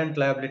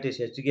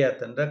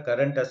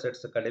 ಕರೆಂಟ್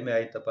ಅಸೆಟ್ಸ್ ಕಡಿಮೆ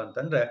ಆಯ್ತಪ್ಪ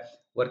ಅಂತಂದ್ರೆ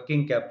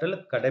ವರ್ಕಿಂಗ್ ಕ್ಯಾಪಿಟಲ್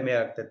ಕಡಿಮೆ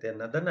ಆಗ್ತೈತೆ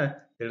ಅನ್ನೋದನ್ನ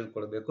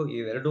ತಿಳಿದುಕೊಳ್ಬೇಕು.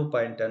 ಇವೆರಡೂ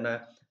ಪಾಯಿಂಟನ್ನು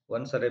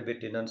ಒಂದ್ಸರಿ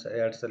ಬಿಟ್ಟು ಇನ್ನೊಂದು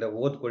 2 ಸಲ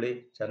ಓದ್ಕೊಳ್ಳಿ,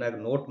 ಚೆನ್ನಾಗಿ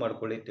ನೋಟ್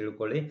ಮಾಡ್ಕೊಳ್ಳಿ,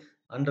 ತಿಳ್ಕೊಳ್ಳಿ.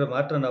 ಅಂದ್ರೆ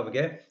ಮಾತ್ರ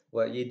ನಮಗೆ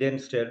ಇದೇನು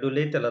ಶೆಡ್ಯೂಲ್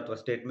ಐತಲ್ಲ ಅಥವಾ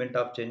statement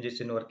of changes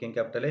in working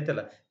capital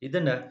ಐತಲ್ಲ,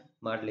 ಇದನ್ನ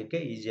ಮಾಡಲಿಕ್ಕೆ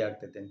ಈಸಿ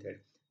ಆಗ್ತೈತೆ ಅಂತ ಹೇಳಿ.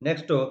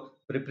 Next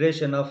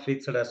preparation of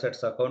fixed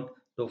assets account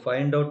to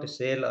find out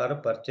sale R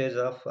purchase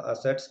of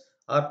assets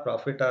R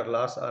profit or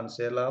loss on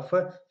sale of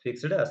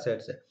fixed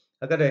assets.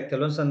 ಹಾಗಾದರೆ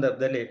ಕೆಲವೊಂದು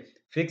ಸಂದರ್ಭದಲ್ಲಿ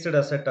ಫಿಕ್ಸ್ಡ್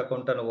ಅಸೆಟ್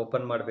ಅಕೌಂಟನ್ನು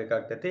ಓಪನ್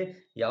ಮಾಡಬೇಕಾಗ್ತೈತಿ.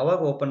 ಯಾವಾಗ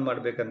ಓಪನ್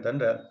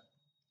ಮಾಡಬೇಕಂತಂದ್ರೆ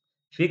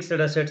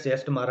ಫಿಕ್ಸ್ಡ್ ಅಸೆಟ್ಸ್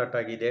ಎಷ್ಟು ಮಾರಾಟ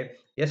ಆಗಿದೆ,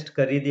 ಎಷ್ಟು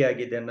ಖರೀದಿ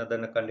ಆಗಿದೆ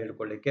ಅನ್ನೋದನ್ನು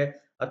ಕಂಡುಹಿಡ್ಕೊಳ್ಳಿಕ್ಕೆ,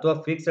 ಅಥವಾ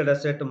ಫಿಕ್ಸ್ಡ್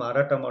ಅಸೆಟ್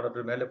ಮಾರಾಟ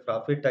ಮಾಡೋದ್ರ ಮೇಲೆ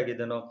ಪ್ರಾಫಿಟ್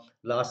ಆಗಿದೆನೋ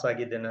ಲಾಸ್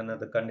ಆಗಿದೆನೋ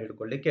ಅನ್ನೋದು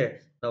ಕಂಡುಹಿಡ್ಕೊಳ್ಳಿಕ್ಕೆ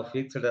ನಾವು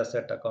ಫಿಕ್ಸ್ಡ್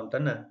ಅಸೆಟ್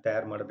ಅಕೌಂಟನ್ನು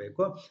ತಯಾರು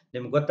ಮಾಡಬೇಕು.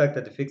 ನಿಮ್ಗೆ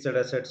ಗೊತ್ತಾಗ್ತದೆ, fixed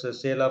assets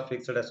sale of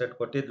fixed asset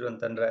ಕೊಟ್ಟಿದ್ರು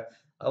ಅಂತಂದ್ರೆ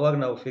ಅವಾಗ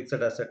ನಾವು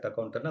ಫಿಕ್ಸ್ಡ್ ಅಸೆಟ್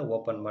ಅಕೌಂಟನ್ನು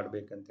ಓಪನ್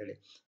ಮಾಡಬೇಕಂತೇಳಿ.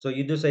 ಸೊ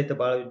ಇದು ಸಹಿತ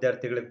ಭಾಳ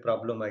ವಿದ್ಯಾರ್ಥಿಗಳಿಗೆ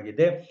ಪ್ರಾಬ್ಲಮ್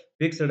ಆಗಿದೆ.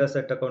 ಫಿಕ್ಸ್ಡ್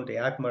ಅಸೆಟ್ ಅಕೌಂಟ್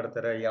ಯಾಕೆ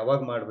ಮಾಡ್ತಾರೆ,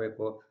 ಯಾವಾಗ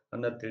ಮಾಡಬೇಕು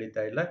ಅನ್ನೋದು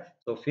ತಿಳಿತಾ ಇಲ್ಲ.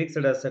 ಸೊ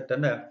ಫಿಕ್ಸ್ಡ್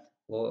ಅಸೆಟ್ಟನ್ನು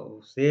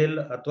ಸೇಲ್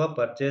ಅಥವಾ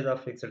ಪರ್ಚೇಸ್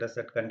ಆಫ್ ಫಿಕ್ಸ್ಡ್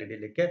ಅಸೆಟ್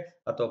ಕಂಡುಹಿಡಿಯಲಿಕ್ಕೆ,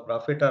 ಅಥವಾ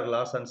profit or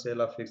loss on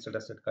sale of fixed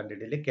asset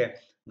ಕಂಡುಹಿಡಿಯಲಿಕ್ಕೆ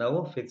ನಾವು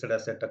ಫಿಕ್ಸ್ಡ್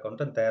ಅಸೆಟ್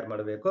ಅಕೌಂಟನ್ನು ತಯಾರು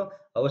ಮಾಡಬೇಕು.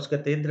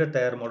 ಅವಶ್ಯಕತೆ ಇದ್ದರೆ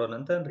ತಯಾರು ಮಾಡೋಣ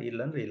ಅಂತಂದ್ರೆ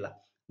ಇಲ್ಲಂದ್ರೆ ಇಲ್ಲ.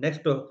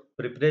 Next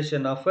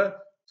preparation of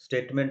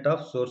statement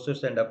of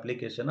sources and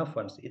application of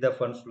funds, ಇದು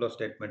ಫಂಡ್ಸ್ ಫ್ಲೋ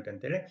ಸ್ಟೇಟ್ಮೆಂಟ್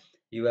ಅಂತೇಳಿ.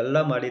 ಇವೆಲ್ಲ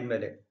ಮಾಡಿದ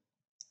ಮೇಲೆ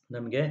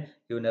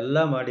ಇವನ್ನೆಲ್ಲ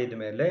ಮಾಡಿದ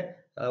ಮೇಲೆ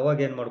ಅವಾಗ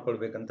ಏನು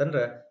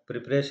ಮಾಡ್ಕೊಳ್ಬೇಕಂತಂದ್ರೆ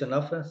preparation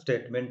of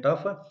statement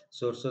of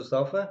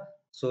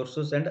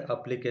sources and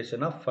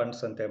application of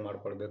funds ಅಂತ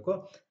ಮಾಡ್ಕೊಳ್ಬೇಕು.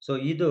 ಸೊ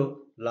ಇದು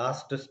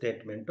ಲಾಸ್ಟ್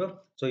ಸ್ಟೇಟ್ಮೆಂಟು.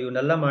 ಸೊ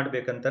ಇವನ್ನೆಲ್ಲ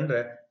ಮಾಡಬೇಕಂತಂದ್ರೆ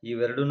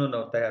ಇವೆರಡೂ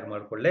ನಾವು ತಯಾರು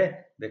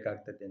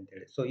ಮಾಡಿಕೊಳ್ಳೇಬೇಕಾಗ್ತದೆ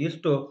ಅಂತೇಳಿ. ಸೊ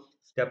ಇಷ್ಟು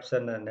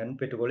ಸ್ಟೆಪ್ಸನ್ನು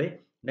ನೆನಪಿಟ್ಕೊಳ್ಳಿ.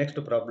 ನೆಕ್ಸ್ಟ್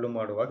ಪ್ರಾಬ್ಲಮ್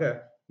ಮಾಡುವಾಗ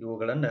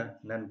ಇವುಗಳನ್ನು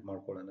ನೆನಪು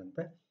ಮಾಡ್ಕೊಳ್ಳೋಣಂತ.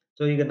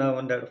 ಸೊ ಈಗ ನಾವು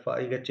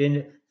ಈಗ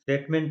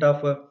statement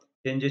of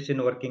changes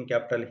in working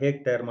capital ಹೇಗೆ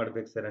ತಯಾರು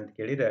ಮಾಡಬೇಕು ಸರ್ ಅಂತ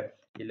ಕೇಳಿದರೆ,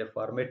 ಇಲ್ಲಿ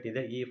ಫಾರ್ಮೆಟ್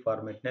ಇದೆ, ಈ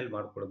ಫಾರ್ಮೆಟ್ನಲ್ಲಿ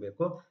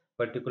ಮಾಡ್ಕೊಳ್ಬೇಕು.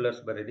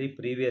 ಪರ್ಟಿಕ್ಯುಲರ್ಸ್ ಬರೀರಿ,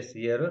 ಪ್ರೀವಿಯಸ್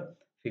ಇಯರ್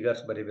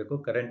ಫಿಗರ್ಸ್ ಬರೀಬೇಕು,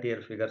 ಕರೆಂಟ್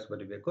ಇಯರ್ ಫಿಗರ್ಸ್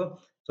ಬರೀಬೇಕು.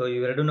 ಸೊ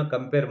ಇವೆರಡನ್ನೂ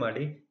ಕಂಪೇರ್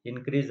ಮಾಡಿ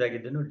ಇನ್ಕ್ರೀಸ್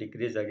ಆಗಿದ್ದೇನು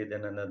ಡಿಕ್ರೀಸ್ ಆಗಿದೆ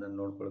ಅನ್ನೋದನ್ನು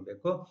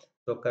ನೋಡ್ಕೊಳ್ಬೇಕು.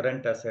 So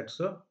current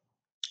assets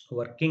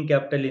working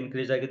capital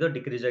increase ಆಗಿದೋ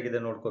decrease ಆಗಿದೆ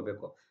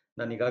ನೋಡ್ಕೋಬೇಕು.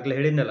 ನಾನು ಈಗಾಗಲೇ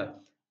ಹೇಳಿದ್ನಲ್ಲ,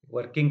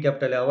 ವರ್ಕಿಂಗ್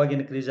ಕ್ಯಾಪಿಟಲ್ ಯಾವಾಗ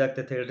ಇನ್ಕ್ರೀಸ್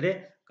ಆಗ್ತೈತೆ ಹೇಳ್ರಿ,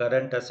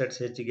 ಕರೆಂಟ್ ಅಸೆಟ್ಸ್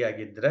ಹೆಚ್ಚಿಗೆ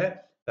ಆಗಿದ್ದರೆ,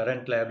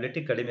 ಕರೆಂಟ್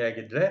ಲಯಬಿಲಿಟಿ ಕಡಿಮೆ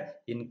ಆಗಿದ್ದರೆ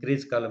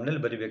ಇನ್ಕ್ರೀಸ್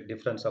ಕಾಲಮ್ನಲ್ಲಿ ಬರಿಬೇಕು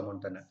ಡಿಫ್ರೆನ್ಸ್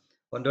ಅಮೌಂಟನ್ನು.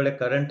 ಒಂದು ವೇಳೆ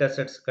ಕರೆಂಟ್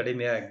ಅಸೆಟ್ಸ್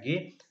ಕಡಿಮೆ ಆಗಿ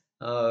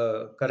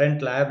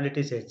ಕರೆಂಟ್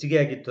ಲಯಬಿಲಿಟೀಸ್ ಹೆಚ್ಚಿಗೆ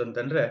ಆಗಿತ್ತು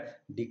ಅಂತಂದರೆ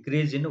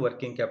ಡಿಕ್ರೀಸ್ ಇನ್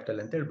ವರ್ಕಿಂಗ್ ಕ್ಯಾಪಿಟಲ್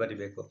ಅಂತೇಳಿ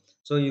ಬರಿಬೇಕು.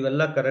 ಸೊ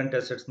ಇವೆಲ್ಲ ಕರೆಂಟ್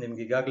ಅಸೆಟ್ಸ್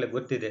ನಿಮ್ಗೆ ಈಗಾಗಲೇ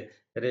ಗೊತ್ತಿದೆ.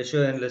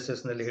 ರೇಷಿಯೋ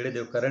ಅನಾಲಿಸಿಸ್ನಲ್ಲಿ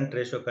ಹೇಳಿದೆವು, current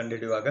ratio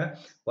ಕಂಡುಹಿಡಿಯುವಾಗ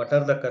what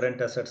are the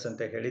current assets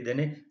ಅಂತ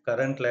ಹೇಳಿದ್ದೇನೆ,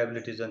 ಕರೆಂಟ್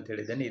ಲಯಬಿಲಿಟೀಸ್ ಅಂತ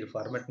ಹೇಳಿದ್ದೇನೆ. ಇದು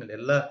ಫಾರ್ಮೆಟ್ನಲ್ಲಿ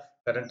ಎಲ್ಲ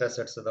ಕರೆಂಟ್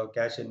ಅಸೆಟ್ಸ್ ಅದಾವೆ.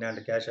 Cash in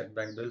hand, cash at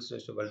bank, bills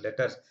receivable,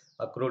 debtors,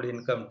 accrued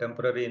income,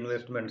 temporary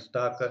investment,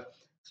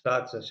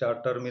 stocks,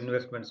 short-term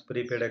investments,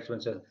 prepaid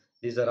expenses.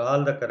 These are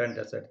all the current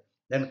assets.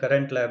 Then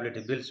current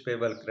liability, bills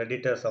payable,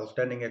 creditors,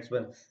 outstanding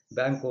expense,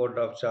 bank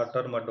overdraft,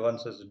 short-term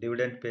advances,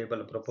 dividend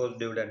payable, proposed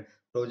dividend,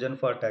 provision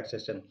for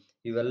taxation.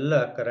 ಇವೆಲ್ಲ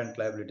current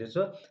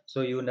liabilities. So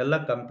ಇವನ್ನೆಲ್ಲ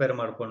compare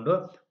ಮಾಡಿಕೊಂಡು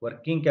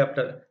working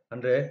capital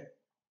ಅಂದರೆ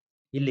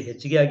ಇಲ್ಲಿ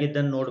ಹೆಚ್ಚಿಗೆ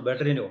ಆಗಿದ್ದನ್ನು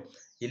ನೋಡಬೇಡ್ರಿ ನೀವು.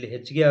 ಇಲ್ಲಿ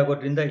ಹೆಚ್ಚಿಗೆ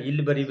ಆಗೋದ್ರಿಂದ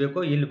ಇಲ್ಲಿ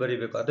ಬರಿಬೇಕು, ಇಲ್ಲಿ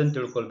ಬರಿಬೇಕು, ಅದನ್ನು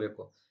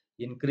ತಿಳ್ಕೊಳ್ಬೇಕು.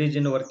 Increase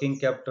in working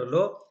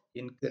capital,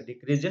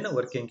 decrease in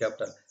working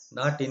capital,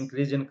 not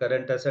increase in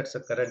current assets,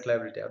 current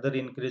liability. ಅದರ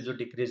ಇನ್ಕ್ರೀಸು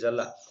ಡಿಕ್ರೀಸ್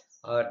ಅಲ್ಲ.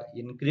 ಆ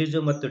ಇನ್ಕ್ರೀಸು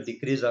ಮತ್ತು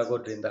ಡಿಕ್ರೀಸ್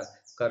ಆಗೋದ್ರಿಂದ,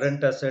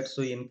 ಕರೆಂಟ್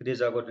ಅಸೆಟ್ಸು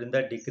ಇನ್ಕ್ರೀಸ್ ಆಗೋದ್ರಿಂದ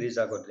ಡಿಕ್ರೀಸ್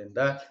ಆಗೋದ್ರಿಂದ,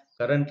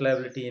 ಕರೆಂಟ್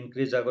ಲಯಬಿಲಿಟಿ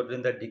ಇನ್ಕ್ರೀಸ್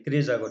ಆಗೋದ್ರಿಂದ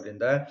ಡಿಕ್ರೀಸ್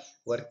ಆಗೋದ್ರಿಂದ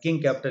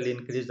ವರ್ಕಿಂಗ್ ಕ್ಯಾಪಿಟಲ್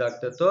ಇನ್ಕ್ರೀಸ್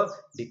ಆಗ್ತೈತೋ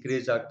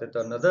ಡಿಕ್ರೀಸ್ ಆಗ್ತೈತೋ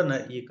ಅನ್ನೋದನ್ನು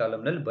ಈ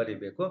ಕಾಲಮ್ನಲ್ಲಿ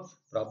ಬರಿಬೇಕು.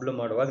 ಪ್ರಾಬ್ಲಮ್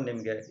ಮಾಡುವಾಗ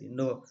ನಿಮಗೆ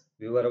ಇನ್ನೂ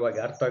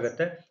ವಿವರವಾಗಿ ಅರ್ಥ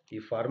ಆಗುತ್ತೆ. ಈ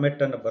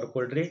ಫಾರ್ಮೆಟನ್ನು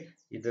ಬರ್ಕೊಳ್ರಿ.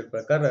 ಇದ್ರ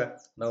ಪ್ರಕಾರ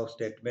ನಾವು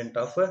statement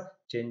of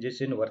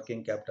changes in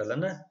working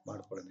ಕ್ಯಾಪಿಟಲನ್ನು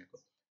ಮಾಡ್ಕೊಳ್ಬೇಕು.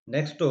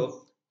 Next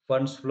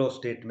funds flow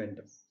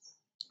statement.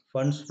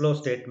 Funds flow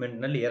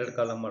ಸ್ಟೇಟ್ಮೆಂಟ್ನಲ್ಲಿ 2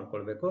 column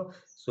ಮಾಡ್ಕೊಳ್ಬೇಕು.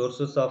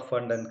 ಸೋರ್ಸಸ್ ಆಫ್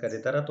ಫಂಡ್ ಅಂತ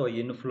ಕರೀತಾರೆ, ಅಥವಾ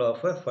ಇನ್ಫ್ಲೋ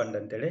ಆಫ್ ಫಂಡ್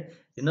ಅಂತೇಳಿ.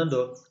 ಇನ್ನೊಂದು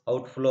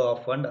outflow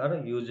of fund R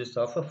uses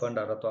of fund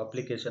R ಅಥವಾ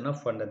ಅಪ್ಲಿಕೇಶನ್ ಆಫ್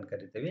ಫಂಡ್ ಅಂತ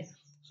ಕರಿತೀವಿ.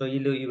 ಸೊ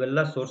ಇಲ್ಲಿ ಇವೆಲ್ಲ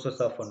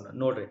ಸೋರ್ಸಸ್ ಆಫ್ ಫಂಡ್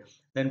ನೋಡ್ರಿ,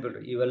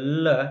 ನೆನ್ಪಿಡ್ರಿ,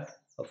 ಇವೆಲ್ಲ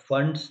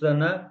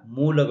ಫಂಡ್ಸ್ನ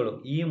ಮೂಲಗಳು.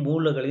 ಈ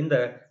ಮೂಲಗಳಿಂದ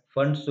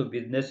ಫಂಡ್ಸ್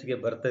ಬಿಸ್ನೆಸ್ಗೆ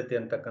ಬರ್ತೈತಿ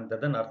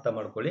ಅಂತಕ್ಕಂಥದ್ದನ್ನು ಅರ್ಥ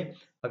ಮಾಡ್ಕೊಳ್ಳಿ.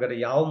 ಹಾಗಾದ್ರೆ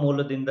ಯಾವ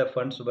ಮೂಲದಿಂದ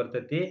ಫಂಡ್ಸ್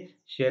ಬರ್ತೈತಿ?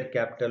 ಶೇರ್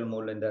ಕ್ಯಾಪಿಟಲ್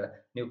ಮೂಲದಿಂದ.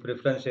 ನೀವು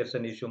ಪ್ರಿಫರೆನ್ಸ್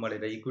ಶೇರ್ಸನ್ನು ಇಶ್ಯೂ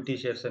ಮಾಡಿದ್ರೆ, ಈಕ್ವಿಟಿ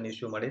ಶೇರ್ಸನ್ನು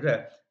ಇಶ್ಯೂ ಮಾಡಿದ್ರೆ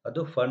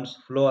ಅದು ಫಂಡ್ಸ್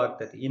ಫ್ಲೋ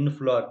ಆಗ್ತೈತಿ,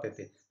 ಇನ್‌ಫ್ಲೋ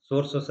ಆಗ್ತೈತಿ.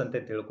 ಸೋರ್ಸಸ್ ಅಂತ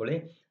ತಿಳ್ಕೊಳ್ಳಿ.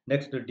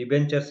 ನೆಕ್ಸ್ಟ್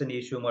ಡಿಬೆಂಚರ್ಸನ್ನು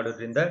ಇಶ್ಯೂ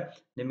ಮಾಡೋದ್ರಿಂದ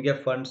ನಿಮಗೆ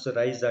ಫಂಡ್ಸ್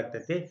ರೈಸ್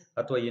ಆಗ್ತೈತಿ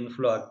ಅಥವಾ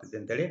ಇನ್‌ಫ್ಲೋ ಆಗ್ತೈತಿ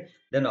ಅಂತೇಳಿ.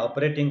 Then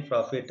operating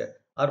profit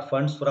or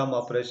funds from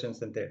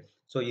operations ಅಂತೇಳಿ.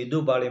 ಸೊ ಇದು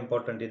ಭಾಳ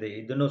ಇಂಪಾರ್ಟೆಂಟ್ ಇದೆ.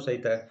 ಇದನ್ನು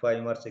ಸಹಿತ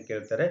 5 ಮಾರ್ಕ್ಸಿಗೆ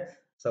ಕೇಳ್ತಾರೆ.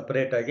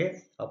 ಸಪರೇಟ್ ಆಗಿ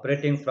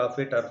operating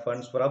profit or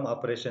funds from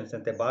operations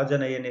ಅಂತೆ. ಭಾಳ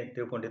ಜನ ಏನು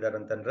ತಿಳ್ಕೊಂಡಿದ್ದಾರೆ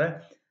ಅಂತಂದ್ರೆ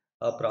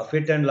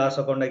ಪ್ರಾಫಿಟ್ ಆ್ಯಂಡ್ ಲಾಸ್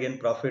ಅಕೌಂಟ್ನಾಗ ಏನು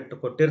ಪ್ರಾಫಿಟ್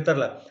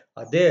ಕೊಟ್ಟಿರ್ತಾರಲ್ಲ,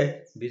 ಅದೇ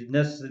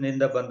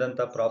ಬಿಸ್ನೆಸ್ನಿಂದ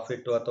ಬಂದಂಥ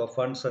ಪ್ರಾಫಿಟ್ ಅಥವಾ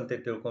ಫಂಡ್ಸ್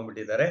ಅಂತ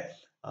ತಿಳ್ಕೊಂಡ್ಬಿಟ್ಟಿದ್ದಾರೆ.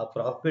 ಆ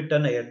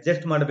ಪ್ರಾಫಿಟನ್ನು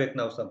ಅಡ್ಜಸ್ಟ್ ಮಾಡ್ಬೇಕು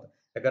ನಾವು ಸ್ವಲ್ಪ.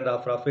 ಯಾಕಂದ್ರೆ ಆ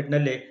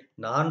ಪ್ರಾಫಿಟ್ನಲ್ಲಿ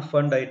ನಾನ್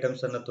ಫಂಡ್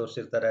ಐಟಮ್ಸನ್ನು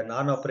ತೋರಿಸಿರ್ತಾರೆ,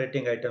 ನಾನ್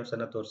ಆಪರೇಟಿಂಗ್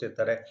ಐಟಮ್ಸನ್ನು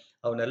ತೋರಿಸಿರ್ತಾರೆ.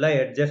 ಅವನ್ನೆಲ್ಲ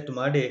ಅಡ್ಜಸ್ಟ್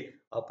ಮಾಡಿ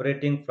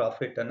ಆಪರೇಟಿಂಗ್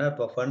ಪ್ರಾಫಿಟನ್ನು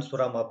ಅಥವಾ ಫಂಡ್ಸ್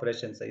ಫ್ರಮ್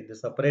ಆಪರೇಷನ್ಸ್ ಇದು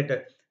ಸಪರೇಟ್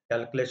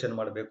ಕ್ಯಾಲ್ಕುಲೇಷನ್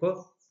ಮಾಡಬೇಕು.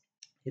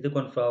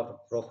 ಇದಕ್ಕೊಂದು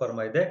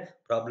ಪ್ರೊಫಾರ್ಮಾ ಇದೆ.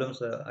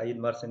 ಪ್ರಾಬ್ಲಮ್ಸ್ 5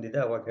 ಮಾರ್ಕ್ಸಿಂದ ಇದೆ,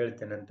 ಅವಾಗ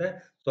ಹೇಳ್ತೇನಂತೆ.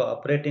 ಸೊ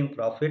ಆಪರೇಟಿಂಗ್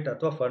ಪ್ರಾಫಿಟ್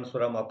ಅಥವಾ ಫಂಡ್ಸ್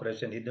ಫ್ರಮ್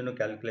ಆಪರೇಷನ್ ಇದನ್ನು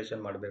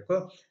ಕ್ಯಾಲ್ಕುಲೇಷನ್ ಮಾಡಬೇಕು.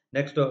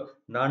 ನೆಕ್ಸ್ಟು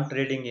ನಾನ್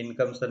ಟ್ರೇಡಿಂಗ್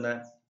ಇನ್ಕಮ್ಸನ್ನು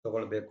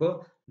ತಗೊಳ್ಬೇಕು.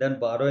 Then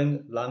borrowing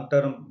long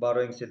term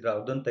borrowings ಇದ್ರೆ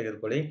ಅದನ್ನು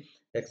ತೆಗೆದುಕೊಳ್ಳಿ.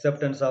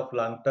 Acceptance of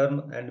long term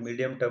and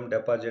medium term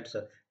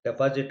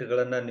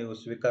ಡೆಪಾಸಿಟ್ಗಳನ್ನು ನೀವು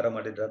ಸ್ವೀಕಾರ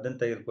ಮಾಡಿದ್ರೆ ಅದನ್ನು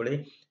ತೆಗೆದುಕೊಳ್ಳಿ.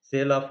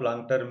 Sale of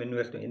long term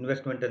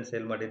ಇನ್ವೆಸ್ಟ್ಮೆಂಟನ್ನು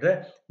sale ಮಾಡಿದರೆ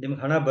ನಿಮ್ಗೆ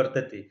ಹಣ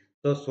ಬರ್ತೈತಿ.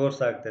 ಸೊ ಸೋರ್ಸ್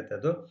ಆಗ್ತೈತೆ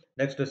ಅದು.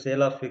 Next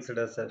sale of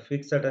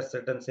fixed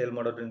ಅಸೆಟನ್ನು sale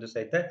ಮಾಡೋದ್ರಿಂದ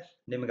ಸಹಿತ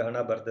ನಿಮ್ಗೆ ಹಣ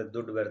ಬರ್ತೈತೆ,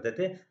 ದುಡ್ಡು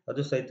ಬರ್ತೈತಿ.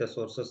 ಅದು ಸಹಿತ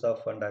ಸೋರ್ಸಸ್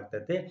ಆಫ್ ಫಂಡ್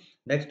ಆಗ್ತೈತಿ.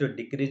 Next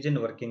decrease in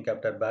working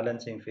capital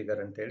balancing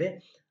figure ಅಂತೇಳಿ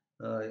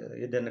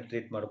ಇದನ್ನು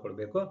ಟ್ರೀಟ್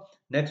ಮಾಡ್ಕೊಳ್ಬೇಕು.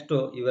 ನೆಕ್ಸ್ಟು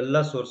ಇವೆಲ್ಲ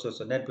ಸೋರ್ಸಸ್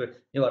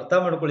ನೀವು ಅರ್ಥ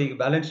ಮಾಡ್ಕೊಳ್ಳಿ. ಈಗ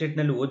ಬ್ಯಾಲೆನ್ಸ್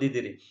ಶೀಟ್ನಲ್ಲಿ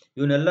ಓದಿದ್ದೀರಿ,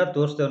 ಇವನ್ನೆಲ್ಲ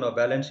ತೋರಿಸ್ತೇವೆ ನಾವು.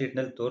 ಬ್ಯಾಲೆನ್ಸ್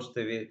ಶೀಟ್ನಲ್ಲಿ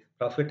ತೋರಿಸ್ತೀವಿ,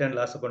 ಪ್ರಾಫಿಟ್ ಆ್ಯಂಡ್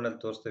ಲಾಸ್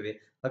ಅಕೌಂಟ್ನಲ್ಲಿ ತೋರಿಸ್ತೀವಿ.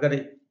 ಹಾಗಾದ್ರೆ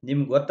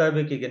ನಿಮ್ಗೆ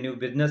ಗೊತ್ತಾಗಬೇಕು, ಈಗ ನೀವು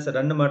ಬಿಸ್ನೆಸ್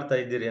ರನ್ ಮಾಡ್ತಾ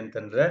ಇದ್ದೀರಿ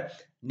ಅಂತಂದ್ರೆ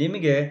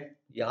ನಿಮಗೆ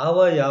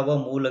ಯಾವ ಯಾವ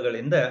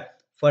ಮೂಲಗಳಿಂದ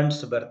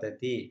ಫಂಡ್ಸ್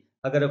ಬರ್ತೈತಿ,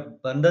 ಹಾಗಾದ್ರೆ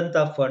ಬಂದಂಥ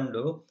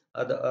ಫಂಡು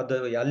ಅದು ಅದು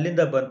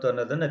ಎಲ್ಲಿಂದ ಬಂತು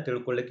ಅನ್ನೋದನ್ನು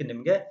ತಿಳ್ಕೊಳ್ಳಿಕ್ಕೆ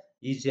ನಿಮಗೆ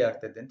ಈಸಿ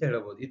ಆಗ್ತೈತೆ ಅಂತ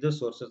ಹೇಳ್ಬೋದು. ಇದು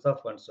sources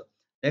of funds.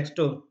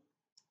 Next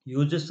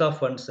uses of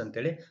funds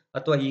ಅಂತೇಳಿ,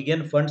 ಅಥವಾ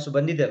ಈಗೇನು ಫಂಡ್ಸ್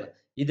ಬಂದಿದೆಯಲ್ಲ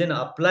ಇದನ್ನು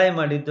ಅಪ್ಲೈ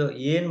ಮಾಡಿದ್ದು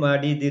ಏನು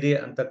ಮಾಡಿದ್ದೀರಿ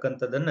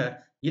ಅಂತಕ್ಕಂಥದ್ದನ್ನು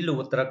ಇಲ್ಲಿ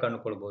ಉತ್ತರ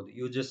ಕಂಡುಕೊಳ್ಬೋದು.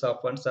 Uses of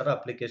funds are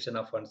application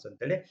of funds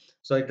ಅಂತೇಳಿ.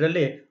 ಸೊ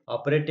ಇದರಲ್ಲಿ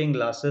operating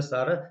losses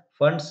R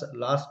funds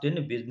lost in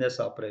business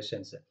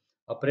operations.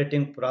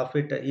 Operating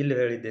profit ಇಲ್ಲಿ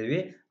ಹೇಳಿದ್ದೀವಿ,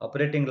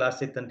 ಆಪರೇಟಿಂಗ್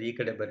ಲಾಸ್ ಇತ್ತಂದ್ರೆ ಈ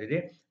ಕಡೆ ಬರೀರಿ.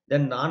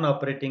 ದೆನ್ ನಾನ್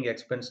ಆಪರೇಟಿಂಗ್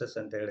ಎಕ್ಸ್ಪೆನ್ಸಸ್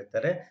ಅಂತ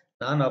ಹೇಳ್ತಾರೆ.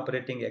 ನಾನ್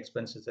ಆಪರೇಟಿಂಗ್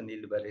ಎಕ್ಸ್ಪೆನ್ಸಸ್ ಅನ್ನು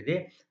ಇಲ್ಲಿ ಬರೀರಿ.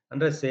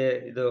 ಅಂದರೆ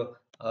ಇದು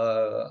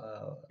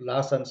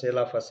loss on sale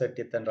of asset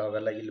ಇತ್ತಂದ್ರೆ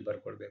ಅವೆಲ್ಲ ಇಲ್ಲಿ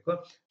ಬರ್ಕೊಳ್ಬೇಕು.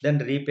 Then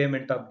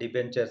repayment of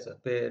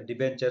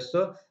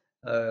debentures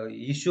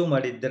issue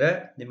ಮಾಡಿದ್ರೆ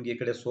ನಿಮ್ಗೆ ಈ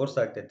ಕಡೆ ಸೋರ್ಸ್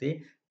ಆಗ್ತೈತಿ.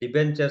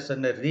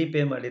 ಡಿಬೆಂಚರ್ಸನ್ನು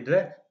ರೀಪೇ ಮಾಡಿದರೆ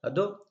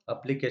ಅದು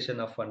ಅಪ್ಲಿಕೇಶನ್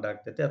ಆಫ್ ಫಂಡ್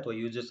ಆಗ್ತೈತಿ ಅಥವಾ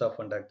ಯೂಸಸ್ ಆಫ್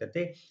ಫಂಡ್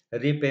ಆಗ್ತೈತಿ.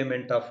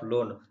 ರೀಪೇಮೆಂಟ್ ಆಫ್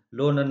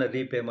ಲೋನನ್ನು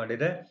ರೀಪೇ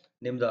ಮಾಡಿದರೆ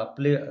ನಿಮ್ಮದು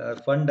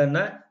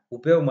ಫಂಡನ್ನು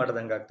ಉಪಯೋಗ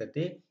ಮಾಡ್ದಂಗೆ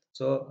ಆಗ್ತೈತಿ.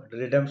 So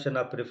redemption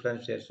of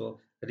preference shares,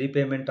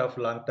 repayment of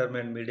long term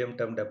and medium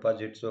term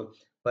deposits,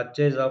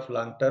 purchase of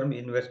long term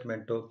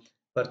investment,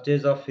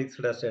 purchase of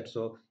fixed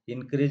assets,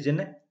 increase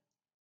in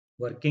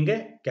working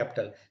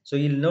capital. So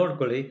ಇಲ್ಲಿ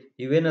ನೋಡ್ಕೊಳ್ಳಿ,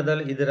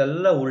 ಇವೇನದಲ್ಲ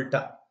ಇದರೆಲ್ಲ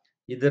ಉಲ್ಟಾ,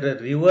 ಇದರ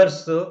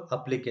ರಿವರ್ಸ್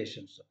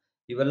ಅಪ್ಲಿಕೇಶನ್ಸ್.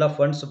 ಇವೆಲ್ಲ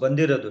ಫಂಡ್ಸ್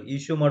ಬಂದಿರೋದು,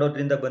 ಇಶ್ಯೂ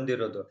ಮಾಡೋದ್ರಿಂದ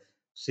ಬಂದಿರೋದು,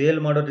 sale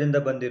ಮಾಡೋದ್ರಿಂದ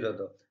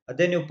ಬಂದಿರೋದು.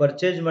 ಅದೇ ನೀವು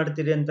ಪರ್ಚೇಸ್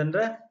ಮಾಡ್ತೀರಿ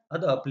ಅಂತಂದ್ರೆ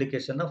ಅದು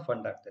ಅಪ್ಲಿಕೇಶನ್ ಆಫ್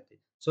ಫಂಡ್ ಆಗ್ತೈತಿ.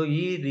 ಸೊ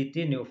ಈ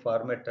ರೀತಿ ನೀವು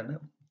ಫಾರ್ಮೆಟನ್ನು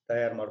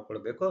ತಯಾರು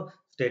ಮಾಡ್ಕೊಳ್ಬೇಕು.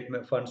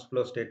 ಫಂಡ್ಸ್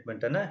ಫ್ಲೋ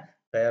ಸ್ಟೇಟ್ಮೆಂಟನ್ನು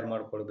ತಯಾರು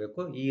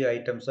ಮಾಡ್ಕೊಳ್ಬೇಕು. ಈ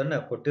ಐಟಮ್ಸನ್ನು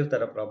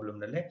ಕೊಟ್ಟಿರ್ತಾರೆ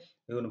ಪ್ರಾಬ್ಲಮ್ನಲ್ಲಿ,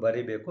 ಇವನು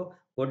ಬರೀಬೇಕು.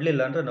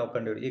 ಕೊಡಲಿಲ್ಲ ಅಂದರೆ ನಾವು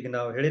ಕಂಡುಹಿಡಿ. ಈಗ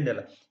ನಾವು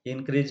ಹೇಳಿದ್ನಲ್ಲ,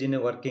 ಇನ್ಕ್ರೀಸ್ ಇನ್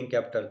ವರ್ಕಿಂಗ್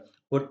ಕ್ಯಾಪಿಟಲ್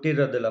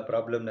ಕೊಟ್ಟಿರೋದಿಲ್ಲ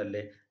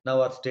ಪ್ರಾಬ್ಲಮ್ನಲ್ಲಿ,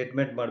 ನಾವು ಅದು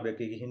ಸ್ಟೇಟ್ಮೆಂಟ್ ಮಾಡಬೇಕು.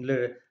 ಈಗ ಹಿಂದೆ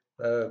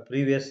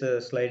ಪ್ರೀವಿಯಸ್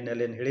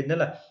ಸ್ಲೈಡ್ನಲ್ಲಿ ಏನು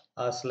ಹೇಳಿದ್ನಲ್ಲ,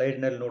 ಆ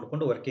ಸ್ಲೈಡ್ನಲ್ಲಿ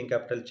ನೋಡಿಕೊಂಡು ವರ್ಕಿಂಗ್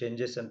ಕ್ಯಾಪಿಟಲ್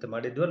ಚೇಂಜಸ್ ಅಂತ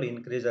ಮಾಡಿದ್ವಲ್ಲ,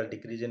 increase R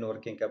decrease in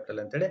working capital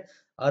ಅಂತೇಳಿ,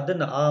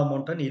 ಅದನ್ನು ಆ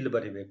ಅಮೌಂಟನ್ನು ಇಲ್ಲಿ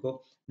ಬರೀಬೇಕು.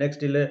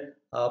 ನೆಕ್ಸ್ಟ್ ಇಲ್ಲಿ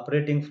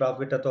ಆಪರೇಟಿಂಗ್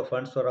ಪ್ರಾಫಿಟ್ ಅಥವಾ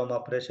ಫಂಡ್ಸ್ ಫ್ರಮ್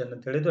ಆಪರೇಷನ್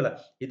ಅಂತ ಹೇಳಿದ್ವಲ್ಲ,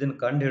 ಇದನ್ನು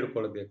ಕಂಡು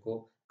ಹಿಡ್ಕೊಳ್ಬೇಕು.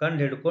 ಕಂಡು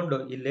ಹಿಡ್ಕೊಂಡು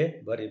ಇಲ್ಲೇ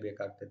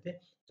ಬರೀಬೇಕಾಗ್ತೈತಿ.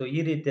 ಸೊ ಈ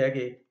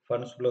ರೀತಿಯಾಗಿ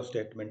ಫಂಡ್ಸ್ ಫ್ಲೋ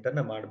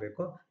ಸ್ಟೇಟ್ಮೆಂಟನ್ನು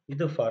ಮಾಡಬೇಕು.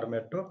 ಇದು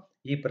ಫಾರ್ಮ್ಯಾಟು.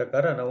 ಈ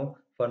ಪ್ರಕಾರ ನಾವು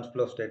ಫಂಡ್ಸ್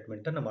ಫ್ಲೋ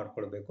ಸ್ಟೇಟ್ಮೆಂಟನ್ನು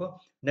ಮಾಡ್ಕೊಳ್ಬೇಕು.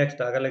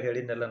 ನೆಕ್ಸ್ಟ್ ಆಗಲೇ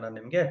ಹೇಳಿದ್ನಲ್ಲ ನಾನು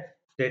ನಿಮಗೆ,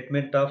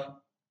 statement of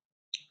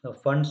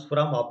funds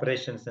from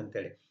operations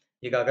ಅಂತೇಳಿ.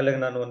 ಈಗಾಗಲೇ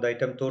ನಾನು ಒಂದು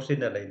ಐಟಮ್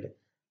ತೋರಿಸಿದ್ನಲ್ಲ ಇಲ್ಲಿ.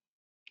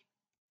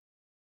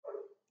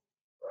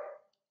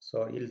 ಸೊ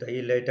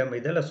ಇಲ್ಲಿ ಐಟಮ್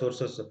ಇದೆಲ್ಲ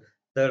ಸೋರ್ಸಸ್,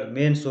 ಥರ್ಡ್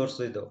ಮೇನ್ ಸೋರ್ಸ್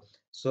ಇದು.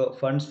 ಸೊ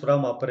ಫಂಡ್ಸ್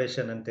ಫ್ರಮ್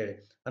ಆಪರೇಷನ್ ಅಂತೇಳಿ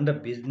ಅಂದರೆ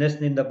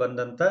ಬಿಸ್ನೆಸ್ನಿಂದ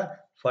ಬಂದಂಥ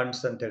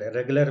ಫಂಡ್ಸ್ ಅಂತೇಳಿ,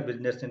 ರೆಗ್ಯುಲರ್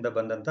ಬಿಸ್ನೆಸ್ನಿಂದ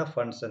ಬಂದಂಥ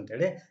ಫಂಡ್ಸ್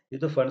ಅಂತೇಳಿ.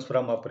 ಇದು ಫಂಡ್ಸ್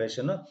ಫ್ರಮ್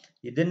ಆಪರೇಷನು.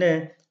 ಇದನ್ನೇ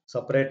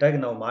ಸಪ್ರೇಟಾಗಿ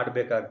ನಾವು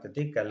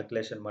ಮಾಡಬೇಕಾಗ್ತೈತಿ,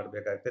 ಕ್ಯಾಲ್ಕುಲೇಷನ್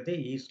ಮಾಡಬೇಕಾಗ್ತೈತಿ.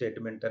 ಈ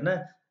ಸ್ಟೇಟ್ಮೆಂಟನ್ನು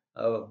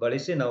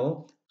ಬಳಸಿ ನಾವು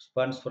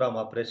ಫಂಡ್ಸ್ ಫ್ರಮ್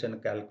ಆಪರೇಷನ್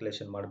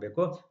ಕ್ಯಾಲ್ಕುಲೇಷನ್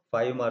ಮಾಡಬೇಕು.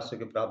 5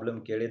 ಮಾರ್ಕ್ಸ್ಗೆ ಪ್ರಾಬ್ಲಮ್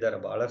ಕೇಳಿದ್ದಾರೆ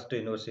ಭಾಳಷ್ಟು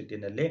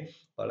ಯೂನಿವರ್ಸಿಟಿನಲ್ಲಿ,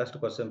 ಭಾಳಷ್ಟು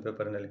ಕ್ವಶನ್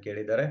ಪೇಪರ್ನಲ್ಲಿ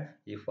ಕೇಳಿದ್ದಾರೆ.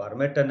 ಈ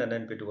ಫಾರ್ಮ್ಯಾಟನ್ನು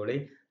ನೆನ್ಪಿಟ್ಕೊಳ್ಳಿ.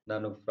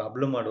 ನಾನು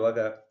ಪ್ರಾಬ್ಲಮ್ ಮಾಡುವಾಗ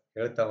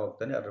ಹೇಳ್ತಾ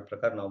ಹೋಗ್ತೇನೆ, ಅದ್ರ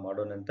ಪ್ರಕಾರ ನಾವು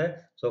ಮಾಡೋಣಂತೆ.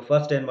 ಸೊ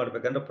ಫಸ್ಟ್ ಏನು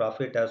ಮಾಡಬೇಕಂದ್ರೆ,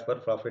 profit as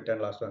per profit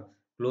and loss account,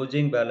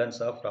 closing balance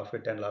of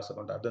profit and loss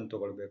account ಅದನ್ನು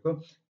ತೊಗೊಳ್ಬೇಕು.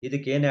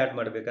 ಇದಕ್ಕೆ ಏನು ಆ್ಯಡ್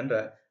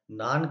ಮಾಡಬೇಕಂದ್ರೆ,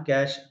 non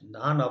cash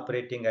non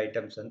operating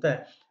items ಅಂತ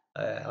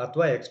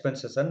ಅಥವಾ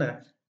ಎಕ್ಸ್ಪೆನ್ಸಸನ್ನು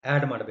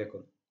ಆ್ಯಡ್ ಮಾಡಬೇಕು.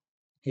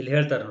 ಇಲ್ಲಿ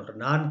ಹೇಳ್ತಾರೆ ನೋಡ್ರಿ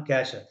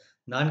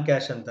ನಾನ್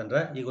ಕ್ಯಾಶ್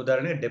ಅಂತಂದ್ರೆ ಈಗ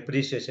ಉದಾಹರಣೆಗೆ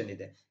ಡೆಪ್ರಿಸಿಯೇಷನ್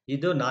ಇದೆ.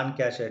 ಇದು ನಾನ್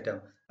ಕ್ಯಾಶ್ ಐಟಮ್.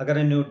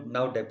 ಹಾಗಾದ್ರೆ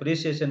ನಾವು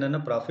ಡೆಪ್ರಿಸಿಯೇಷನ್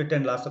ಅನ್ನು ಪ್ರಾಫಿಟ್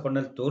ಅಂಡ್ ಲಾಸ್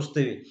ಅಕೌಂಟ್‌ನಲ್ಲಿ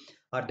ತೋರಿಸ್ತೀವಿ.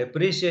 ಆ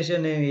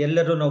ಡೆಪ್ರಿಸಿಯೇಷನ್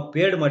ಎಲ್ಲರೂ ನಾವು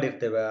ಪೇಯ್ಡ್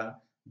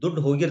ಮಾಡಿರ್ತೇವಾ?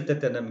 ದುಡ್ಡು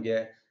ಹೋಗಿರ್ತೈತೆ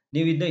ನಮ್ಗೆ.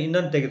 ನೀವು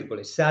ಇನ್ನೊಂದು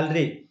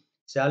ತೆಗೆದುಕೊಳ್ಳಿ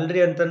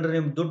ಸ್ಯಾಲರಿ ಅಂತಂದ್ರೆ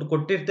ನೀವು ದುಡ್ಡು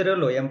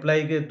ಕೊಟ್ಟಿರ್ತೀರಲ್ಲೋ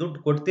ಎಂಪ್ಲಾಯಿಗೆ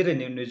ದುಡ್ಡು ಕೊಡ್ತೀರಿ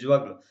ನೀವು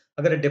ನಿಜವಾಗ್ಲೂ.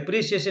 ಹಾಗಾದ್ರೆ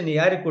ಡೆಪ್ರಿಸಿಯೇಷನ್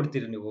ಯಾರಿಗೆ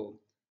ಕೊಡ್ತೀರಿ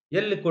ನೀವು?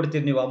 ಎಲ್ಲಿ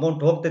ಕೊಡ್ತೀರಿ ನೀವು?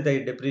 ಅಮೌಂಟ್ ಹೋಗ್ತೈತೆ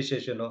ಈ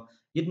ಡೆಪ್ರಿಸಿಯೇಷನು?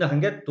 ಇದನ್ನ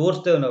ಹಂಗೆ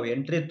ತೋರಿಸ್ತೇವೆ ನಾವು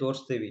ಎಂಟ್ರಿ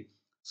ತೋರಿಸ್ತೀವಿ.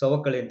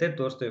 ಸವಕಳಿ ಅಂತ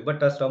ತೋರಿಸ್ತೀವಿ.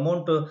 ಬಟ್ ಅಷ್ಟು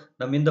ಅಮೌಂಟು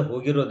ನಮ್ಮಿಂದ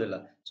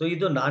ಹೋಗಿರೋದಿಲ್ಲ. ಸೊ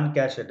ಇದು ನಾನ್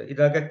ಕ್ಯಾಶ್ ಐಟಮ್.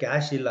 ಇದ್ರಾಗ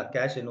ಕ್ಯಾಶ್ ಇಲ್ಲ.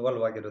 ಕ್ಯಾಶ್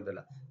ಇನ್ವಾಲ್ವ್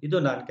ಆಗಿರೋದಿಲ್ಲ. ಇದು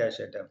non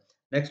cash item.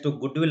 Next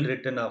good will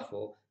return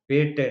of,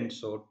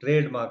 ಪೇಟೆಂಟ್ಸು,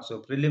 trade marks,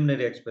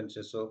 preliminary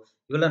expenses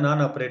ಇವೆಲ್ಲ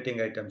ನಾನ್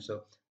operating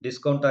items.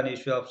 Discount on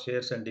issue of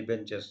shares and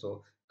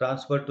debentures,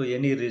 transfer to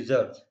any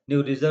reserve.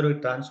 ನೀವು ರಿಸರ್ವ್‌ಗೆ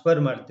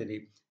transfer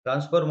ಮಾಡ್ತೀರಿ.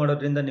 Transfer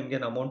ಮಾಡೋದ್ರಿಂದ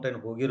ನಿಮ್ಗೇನು amount ಏನು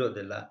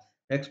ಹೋಗಿರೋದಿಲ್ಲ.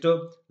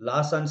 Next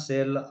loss on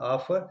sale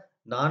of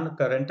non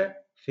current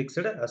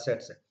fixed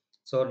assets.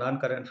 So non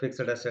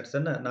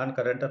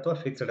current ಅಥವಾ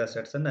fixed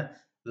assets ಅನ್ನ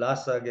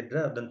loss ಆಗಿದ್ರೆ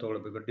ಅದನ್ನ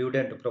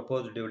ತಗೊಳ್ಬೇಕು.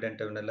 ಪ್ರಪೋಸ್ಡ್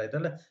ಡಿವಿಡೆಂಟ್ ಇವನ್ನೆಲ್ಲ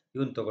ಇದೆಲ್ಲ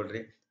ಇವನ್ನ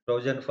ತಗೊಳ್ರಿ.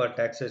 ಪ್ರೊವಿಷನ್ ಫಾರ್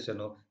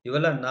ಟ್ಯಾಕ್ಸೇಷನ್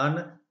ಇವೆಲ್ಲ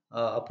ನಾನ್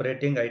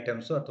ಆಪರೇಟಿಂಗ್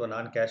ಐಟಮ್ಸ್ ಅಥವಾ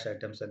ನಾನ್ ಕ್ಯಾಶ್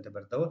ಐಟಮ್ಸ್ ಅಂತ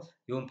ಬರ್ತಾವೆ.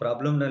 ಇವನ್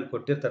ಪ್ರಾಬ್ಲಮ್‌ನಲ್ಲಿ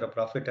ಕೊಟ್ಟಿರ್ತಾರೆ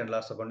ಪ್ರಾಫಿಟ್ ಅಂಡ್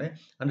ಲಾಸ್ ಅಕೌಂಟ್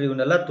ಅಂದ್ರೆ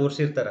ಇವನ್ನೆಲ್ಲ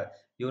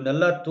ತೋರಿಸಿರ್ತಾರೆ.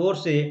 ಇವನ್ನೆಲ್ಲ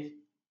ತೋರಿಸಿ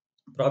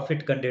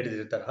ಪ್ರಾಫಿಟ್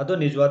ಕಂಡುಹಿಡಿದಿರ್ತಾರೆ. ಅದು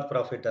ನಿಜವಾದ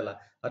ಪ್ರಾಫಿಟ್ ಅಲ್ಲ.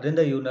 ಅದರಿಂದ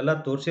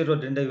ಇವನ್ನೆಲ್ಲ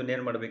ತೋರಿಸಿರೋದ್ರಿಂದ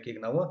ಇವನ್ನೇನು ಮಾಡ್ಬೇಕು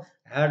ಈಗ ನಾವು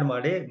ಆಡ್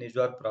ಮಾಡಿ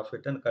ನಿಜವಾದ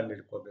ಪ್ರಾಫಿಟ್ ಅನ್ನು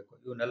ಕಂಡುಹಿಡ್ಕೋಬೇಕು.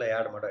 ಇವನ್ನೆಲ್ಲ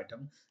ಆಡ್ ಮಾಡೋ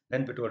ಐಟಮ್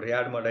ನೆನ್ಪಿಟ್ಕೊಳ್ರಿ.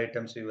 ಆಡ್ ಮಾಡೋ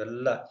ಐಟಮ್ಸ್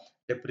ಇವೆಲ್ಲ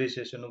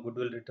depreciation, good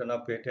will return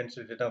of patents,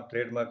 return of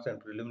trade marks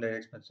and preliminary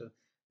expenses,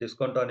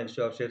 discount on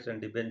issue of shares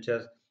and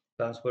debentures,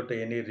 transfer to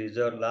any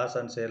reserve, loss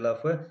on sale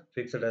of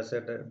fixed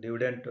asset,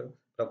 dividend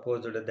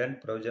proposed, then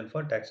provision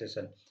for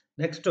taxation.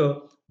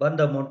 Next ಬಂದ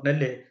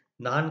ಅಮೌಂಟ್‌ನಲ್ಲಿ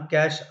non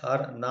cash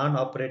or non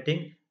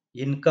operating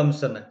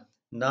incomes ಅನ್ನ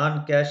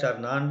non cash or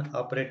non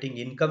operating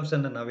incomes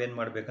ಅನ್ನು ನಾವೇನು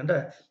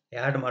ಮಾಡಬೇಕಂದ್ರೆ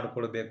add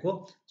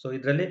ಮಾಡ್ಕೊಳ್ಬೇಕು. So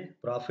ಇದರಲ್ಲಿ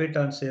profit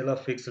on sale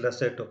of fixed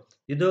asset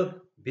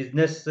ಇದು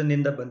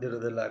ಬಿಸ್ನೆಸ್ನಿಂದ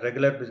ಬಂದಿರೋದಿಲ್ಲ.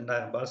 Regular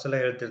ನಾನು ಭಾಳ ಸಲ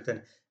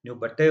ಹೇಳ್ತಿರ್ತೇನೆ. ನೀವು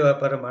ಬಟ್ಟೆ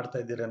ವ್ಯಾಪಾರ ಮಾಡ್ತಾ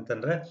ಇದ್ದೀರಿ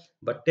ಅಂತಂದ್ರೆ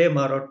ಬಟ್ಟೆ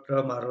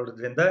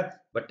ಮಾರೋದ್ರಿಂದ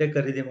ಬಟ್ಟೆ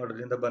ಖರೀದಿ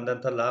ಮಾಡೋದ್ರಿಂದ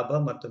ಬಂದಂಥ ಲಾಭ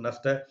ಮತ್ತು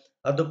ನಷ್ಟ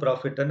ಅದು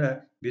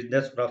ಪ್ರಾಫಿಟನ್ನು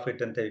ಬಿಸ್ನೆಸ್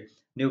ಪ್ರಾಫಿಟ್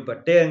ಅಂತೇಳಿ. ನೀವು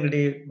ಬಟ್ಟೆ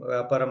ಅಂಗಡಿ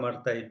ವ್ಯಾಪಾರ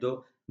ಮಾಡ್ತಾ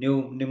ಇದ್ದು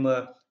ನೀವು ನಿಮ್ಮ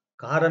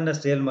ಕಾರನ್ನು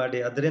ಸೇಲ್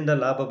ಮಾಡಿ ಅದರಿಂದ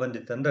ಲಾಭ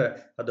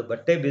ಬಂದಿತ್ತಂದ್ರೆ ಅದು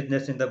ಬಟ್ಟೆ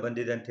ಬಿಸ್ನೆಸ್ಸಿಂದ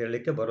ಬಂದಿದೆ ಅಂತ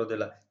ಹೇಳಲಿಕ್ಕೆ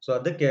ಬರೋದಿಲ್ಲ. ಸೊ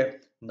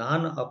ಅದಕ್ಕೆ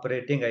ನಾನ್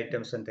ಆಪರೇಟಿಂಗ್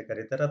ಐಟಮ್ಸ್ ಅಂತ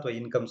ಕರೀತಾರೆ ಅಥವಾ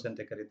ಇನ್ಕಮ್ಸ್ ಅಂತ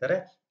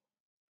ಕರೀತಾರೆ.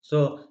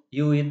 ಸೊ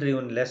ಇವು ಇದ್ರೆ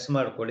ಇವನ್ನ ಲೆಸ್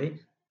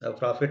ಮಾಡ್ಕೊಳ್ಳಿ.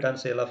 Profit on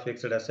sale of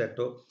fixed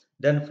asset,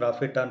 then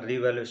profit on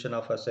revaluation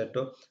of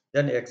asset,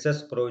 then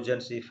excess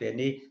provisions if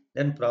any,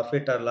 then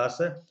profit or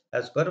loss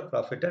as per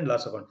profit and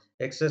loss account.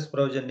 Excess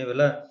provision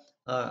ನೀವೆಲ್ಲ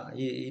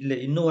ಇಲ್ಲಿ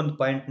ಇನ್ನೂ ಒಂದು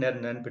point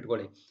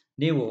ನೆನಪಿಟ್ಕೊಳ್ಳಿ.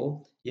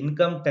 ನೀವು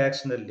income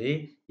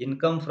ಟ್ಯಾಕ್ಸ್‌ನಲ್ಲಿ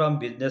income from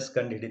business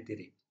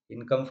ಕಂಡುಹಿಡಿತೀರಿ.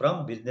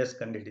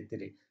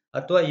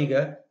 ಅಥವಾ ಈಗ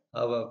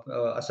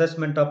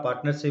assessment of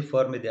partnership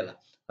firm ಇದೆಯಲ್ಲ,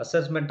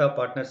 assessment of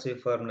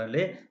partnership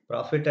ಫರ್ಮ್‌ನಲ್ಲಿ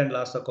profit and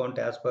loss account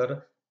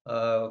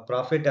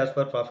profit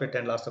profit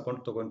and loss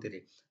account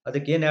ತಗೊಂತೀರಿ.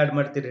 ಅದಕ್ಕೆ ಏನು ಆಡ್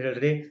ಮಾಡ್ತೀರಿ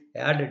ಹೇಳ್ರಿ?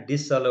 ಆಡ್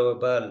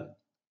ಡಿಸಲೋವಬಲ್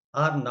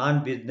ಆರ್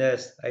ನಾನ್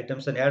ಬಿಸ್ನೆಸ್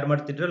ಐಟಮ್ಸ್ ಅನ್ನು ಆಡ್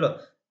ಮಾಡ್ತಿದ್ರಲ್ಲೋ,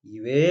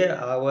 ಇವೇ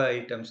ಆವ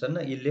ಐಟಮ್ಸ್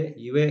ಅನ್ನು ಇಲ್ಲಿ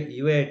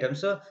ಇವೇ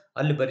ಐಟಮ್ಸ್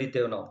ಅಲ್ಲಿ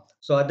ಬರಿತೇವೆ ನಾವು.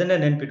 ಸೊ ಅದನ್ನೇ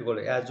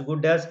ನೆನಪಿಟ್ಕೊಳ್ಳಿ. As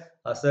good as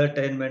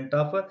ascertainment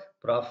of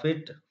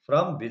profit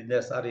from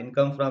business or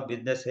income from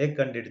business ಹೇಗೆ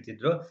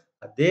ಕಂಡುಹಿಡಿತಿದ್ರೋ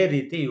ಅದೇ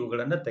ರೀತಿ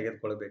ಇವುಗಳನ್ನು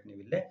ತೆಗೆದುಕೊಳ್ಬೇಕು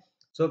ನೀವಿಲ್ಲಿ.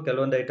 ಸೊ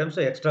ಕೆಲವೊಂದು ಐಟಮ್ಸ್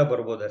ಎಕ್ಸ್ಟ್ರಾ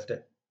ಬರ್ಬೋದು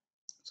ಅಷ್ಟೇ.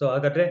 ಸೊ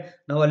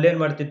ಹಾಗಾದ್ರೆ ನಾವು ಅಲ್ಲೇನು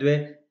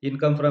ಮಾಡ್ತಿದ್ವಿ?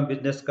 Income from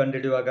business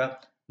ಕಂಡುಹಿಡಿಯುವಾಗ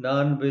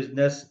non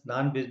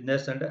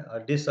business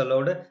and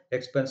ಡಿಸಲೋವ್ಡ್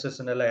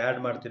ಎಕ್ಸ್‌ಪೆನ್ಸಸ್‌ನೆಲ್ಲ add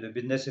ಮಾಡ್ತಿದ್ವಿ.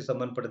 ಬಿಸ್ನೆಸ್‌ಗೆ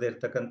ಸಂಬಂಧಪಡದೆ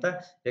ಇರತಕ್ಕಂಥ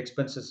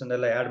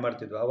ಎಕ್ಸ್‌ಪೆನ್ಸಸ್‌ನೆಲ್ಲ ಆಡ್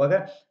ಮಾಡ್ತಿದ್ವಿ. ಆವಾಗ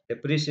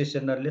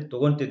ಡೆಪ್ರಿಸಿಯೇಷನ್‌ನಲ್ಲಿ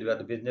ತಗೊಂತಿದ್ವಿ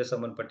ಅದು ಬಿಸ್ನೆಸ್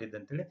ಸಂಬಂಧಪಟ್ಟಿದ್ದು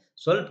ಅಂತೇಳಿ.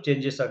 ಸ್ವಲ್ಪ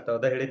ಚೇಂಜಸ್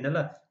ಆಗ್ತಾವೆ. ಹೇಳಿದ್ನಲ್ಲ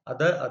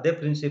ಅದೇ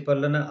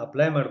ಪ್ರಿನ್ಸಿಪಲನ್ನ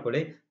ಅಪ್ಲೈ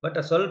ಮಾಡ್ಕೊಳ್ಳಿ.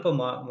 ಬಟ್ ಸ್ವಲ್ಪ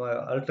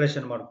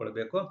ಅಲ್ಟ್ರೇಷನ್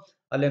ಮಾಡ್ಕೊಳ್ಬೇಕು.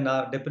 ಅಲ್ಲಿ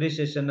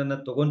ಡೆಪ್ರಿಸಿಯೇಷನನ್ನು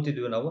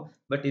ತಗೊಂತಿದ್ವಿ ನಾವು.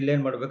 ಬಟ್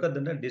ಇಲ್ಲೇನು ಮಾಡಬೇಕು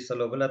ಅದನ್ನು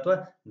ಡಿಸಲೋಬಲ್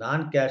ಅಥವಾ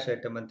ನಾನ್ ಕ್ಯಾಶ್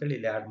ಐಟಮ್ ಅಂತೇಳಿ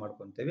ಇಲ್ಲಿ ಆಡ್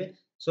ಮಾಡ್ಕೊಂತೀವಿ.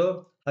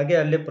 ಸೊ ಹಾಗೆ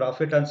ಅಲ್ಲಿ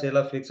profit on sale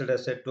of fixed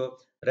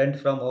asset, rent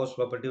from house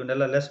property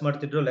ಇವನ್ನೆಲ್ಲ ಲೆಸ್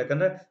ಮಾಡ್ತಿದ್ರು.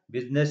 ಯಾಕಂದ್ರೆ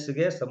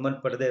ಬಿಸ್ನೆಸ್‌ಗೆ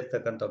ಸಂಬಂಧಪಡದೆ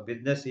ಇರ್ತಕ್ಕಂಥವು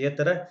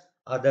ಬಿಸ್ನೆಸ್ಸೇತರ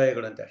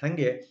ಆದಾಯಗಳಂತೆ.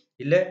 ಹಾಗೆ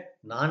ಇಲ್ಲೇ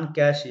ನಾನ್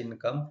ಕ್ಯಾಶ್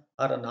ಇನ್ಕಮ್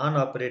ಆರ್ ನಾನ್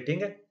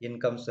ಆಪರೇಟಿಂಗ್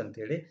ಇನ್ಕಮ್ಸ್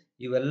ಅಂತೇಳಿ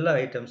ಇವೆಲ್ಲ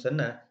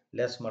ಐಟಮ್ಸನ್ನು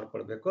ಲೆಸ್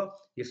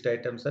ಮಾಡ್ಕೊಳ್ಬೇಕು. ಇಷ್ಟು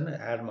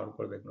ಐಟಮ್ಸನ್ನು ಆ್ಯಡ್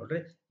ಮಾಡ್ಕೊಳ್ಬೇಕು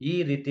ನೋಡ್ರಿ.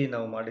 ಈ ರೀತಿ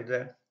ನಾವು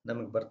ಮಾಡಿದರೆ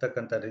ನಮಗೆ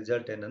ಬರ್ತಕ್ಕಂಥ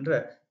ರಿಸಲ್ಟ್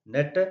ಏನಂದ್ರೆ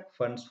ನೆಟ್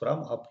ಫಂಡ್ಸ್ ಫ್ರಾಮ್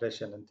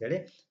ಆಪರೇಷನ್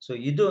ಅಂತೇಳಿ. ಸೊ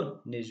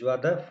ಇದು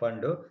ನಿಜವಾದ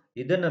ಫಂಡು.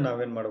 ಇದನ್ನು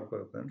ನಾವೇನು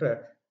ಮಾಡ್ಕೋಬೇಕು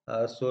ಅಂದರೆ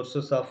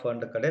ಸೋರ್ಸಸ್ ಆಫ್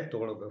ಫಂಡ್ ಕಡೆ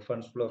ತೊಗೊಳ್ಬೇಕು.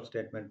 ಫಂಡ್ಸ್ ಫ್ಲೋ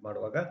ಸ್ಟೇಟ್ಮೆಂಟ್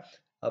ಮಾಡುವಾಗ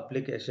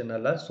ಅಪ್ಲಿಕೇಶನ್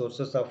ಅಲ್ಲ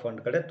ಸೋರ್ಸಸ್ ಆಫ್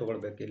ಫಂಡ್ ಕಡೆ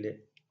ತೊಗೊಳ್ಬೇಕು.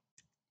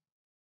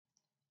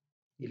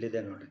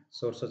 ಇಲ್ಲಿದೆ ನೋಡಿ.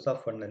 ಸೋರ್ಸಸ್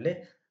ಆಫ್ ಫಂಡ್‌ನಲ್ಲಿ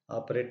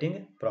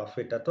ಆಪರೇಟಿಂಗ್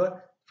ಪ್ರಾಫಿಟ್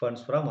ಅಥವಾ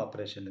ಫಂಡ್ಸ್ ಫ್ರಾಮ್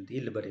ಆಪರೇಷನ್ ಅಂತ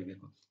ಇಲ್ಲಿ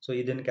ಬರೀಬೇಕು. ಸೊ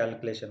ಇದನ್ನು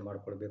ಕ್ಯಾಲ್ಕುಲೇಷನ್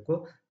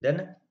ಮಾಡ್ಕೊಳ್ಬೇಕು. ದೆನ್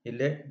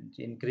ಇಲ್ಲೇ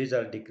increase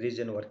R decrease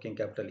in working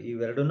capital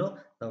ಇವೆರಡನ್ನೂ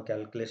ನಾವು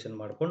ಕ್ಯಾಲ್ಕುಲೇಷನ್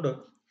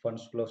ಮಾಡಿಕೊಂಡು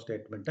ಫಂಡ್ಸ್ ಫ್ಲೋ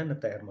ಸ್ಟೇಟ್ಮೆಂಟನ್ನು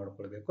ತಯಾರು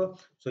ಮಾಡ್ಕೊಳ್ಬೇಕು.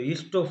 ಸೊ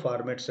ಇಷ್ಟು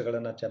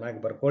ಫಾರ್ಮ್ಯಾಟ್ಸ್ಗಳನ್ನು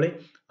ಚೆನ್ನಾಗಿ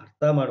ಬರ್ಕೊಳ್ಳಿ,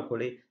 ಅರ್ಥ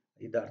ಮಾಡ್ಕೊಳ್ಳಿ.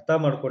 ಇದು ಅರ್ಥ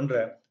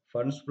ಮಾಡಿಕೊಂಡ್ರೆ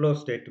ಫಂಡ್ಸ್ ಫ್ಲೋ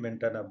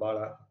ಸ್ಟೇಟ್ಮೆಂಟನ್ನು ಭಾಳ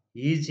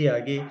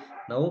ಈಸಿಯಾಗಿ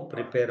ನಾವು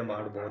ಪ್ರಿಪೇರ್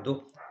ಮಾಡ್ಬೋದು.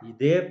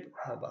 ಇದೇ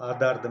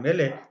ಆಧಾರದ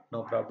ಮೇಲೆ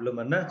ನಾವು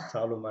ಪ್ರಾಬ್ಲಮನ್ನು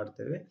ಸಾಲ್ವ್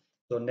ಮಾಡ್ತೇವೆ.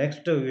 ಸೊ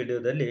ನೆಕ್ಸ್ಟ್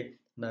ವಿಡಿಯೋದಲ್ಲಿ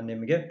ನಾನು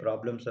ನಿಮಗೆ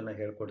ಪ್ರಾಬ್ಲಮ್ಸನ್ನು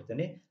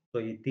ಹೇಳ್ಕೊಡ್ತೀನಿ. ಸೊ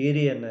ಈ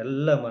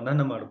ಥಿಯರಿಯನ್ನೆಲ್ಲ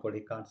ಮನನ ಮಾಡ್ಕೊಳ್ಳಿ,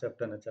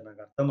 ಕಾನ್ಸೆಪ್ಟನ್ನು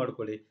ಚೆನ್ನಾಗಿ ಅರ್ಥ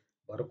ಮಾಡ್ಕೊಳ್ಳಿ,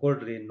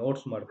 ಬರ್ಕೊಳ್ರಿ,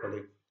 ನೋಟ್ಸ್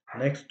ಮಾಡ್ಕೊಳ್ಳಿ.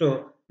 ನೆಕ್ಸ್ಟು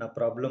ನಾ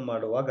ಪ್ರಾಬ್ಲಮ್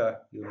ಮಾಡುವಾಗ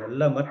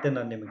ಇವನ್ನೆಲ್ಲ ಮತ್ತೆ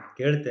ನಾನು ನಿಮಗೆ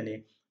ಕೇಳ್ತೇನೆ.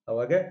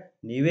 ಅವಾಗ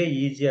ನೀವೇ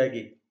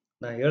ಈಸಿಯಾಗಿ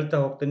ನಾ ಹೇಳ್ತಾ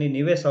ಹೋಗ್ತೀನಿ,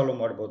 ನೀವೇ ಸಾಲ್ವ್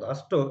ಮಾಡ್ಬೋದು.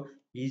 ಅಷ್ಟು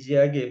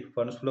ಈಸಿಯಾಗಿ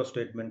ಫಂಡ್ಸ್ ಫ್ಲೋ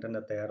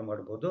ಸ್ಟೇಟ್ಮೆಂಟನ್ನು ತಯಾರು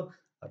ಮಾಡ್ಬೋದು.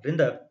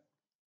 ಅದರಿಂದ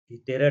ಈ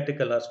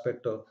ಥಿಯರಿಟಿಕಲ್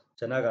ಆಸ್ಪೆಕ್ಟು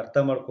ಚೆನ್ನಾಗಿ ಅರ್ಥ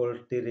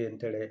ಮಾಡ್ಕೊಳ್ತೀರಿ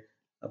ಅಂತೇಳಿ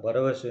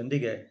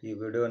ಭರವಸೆಯೊಂದಿಗೆ ಈ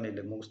ವಿಡಿಯೋನ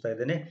ಇಲ್ಲಿ ಮುಗಿಸ್ತಾ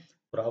ಇದ್ದೀನಿ.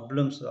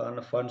 Problems on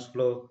funds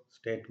flow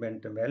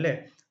statement ಮೇಲೆ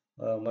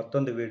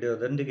ಮತ್ತೊಂದು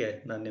ವಿಡಿಯೋದೊಂದಿಗೆ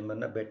ನಾನು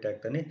ನಿಮ್ಮನ್ನು ಭೇಟಿ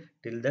ಆಗ್ತೀನಿ.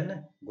 Till then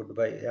good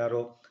bye.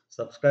 ಯಾರು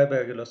ಸಬ್ಸ್ಕ್ರೈಬ್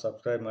ಆಗಿಲ್ಲೋ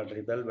ಸಬ್ಸ್ಕ್ರೈಬ್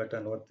ಮಾಡಿರಿ, ಬೆಲ್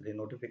ಬಟನ್ ಒತ್ತಿರಿ,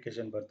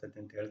 ನೋಟಿಫಿಕೇಶನ್ ಬರ್ತೈತೆ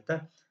ಅಂತ ಹೇಳ್ತಾ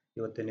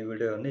ಇವತ್ತಿನ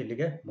ವಿಡಿಯೋವನ್ನು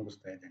ಇಲ್ಲಿಗೆ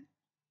ಮುಗಿಸ್ತಾ ಇದ್ದೇನೆ.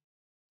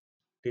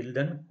 Till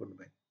then good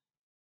bye.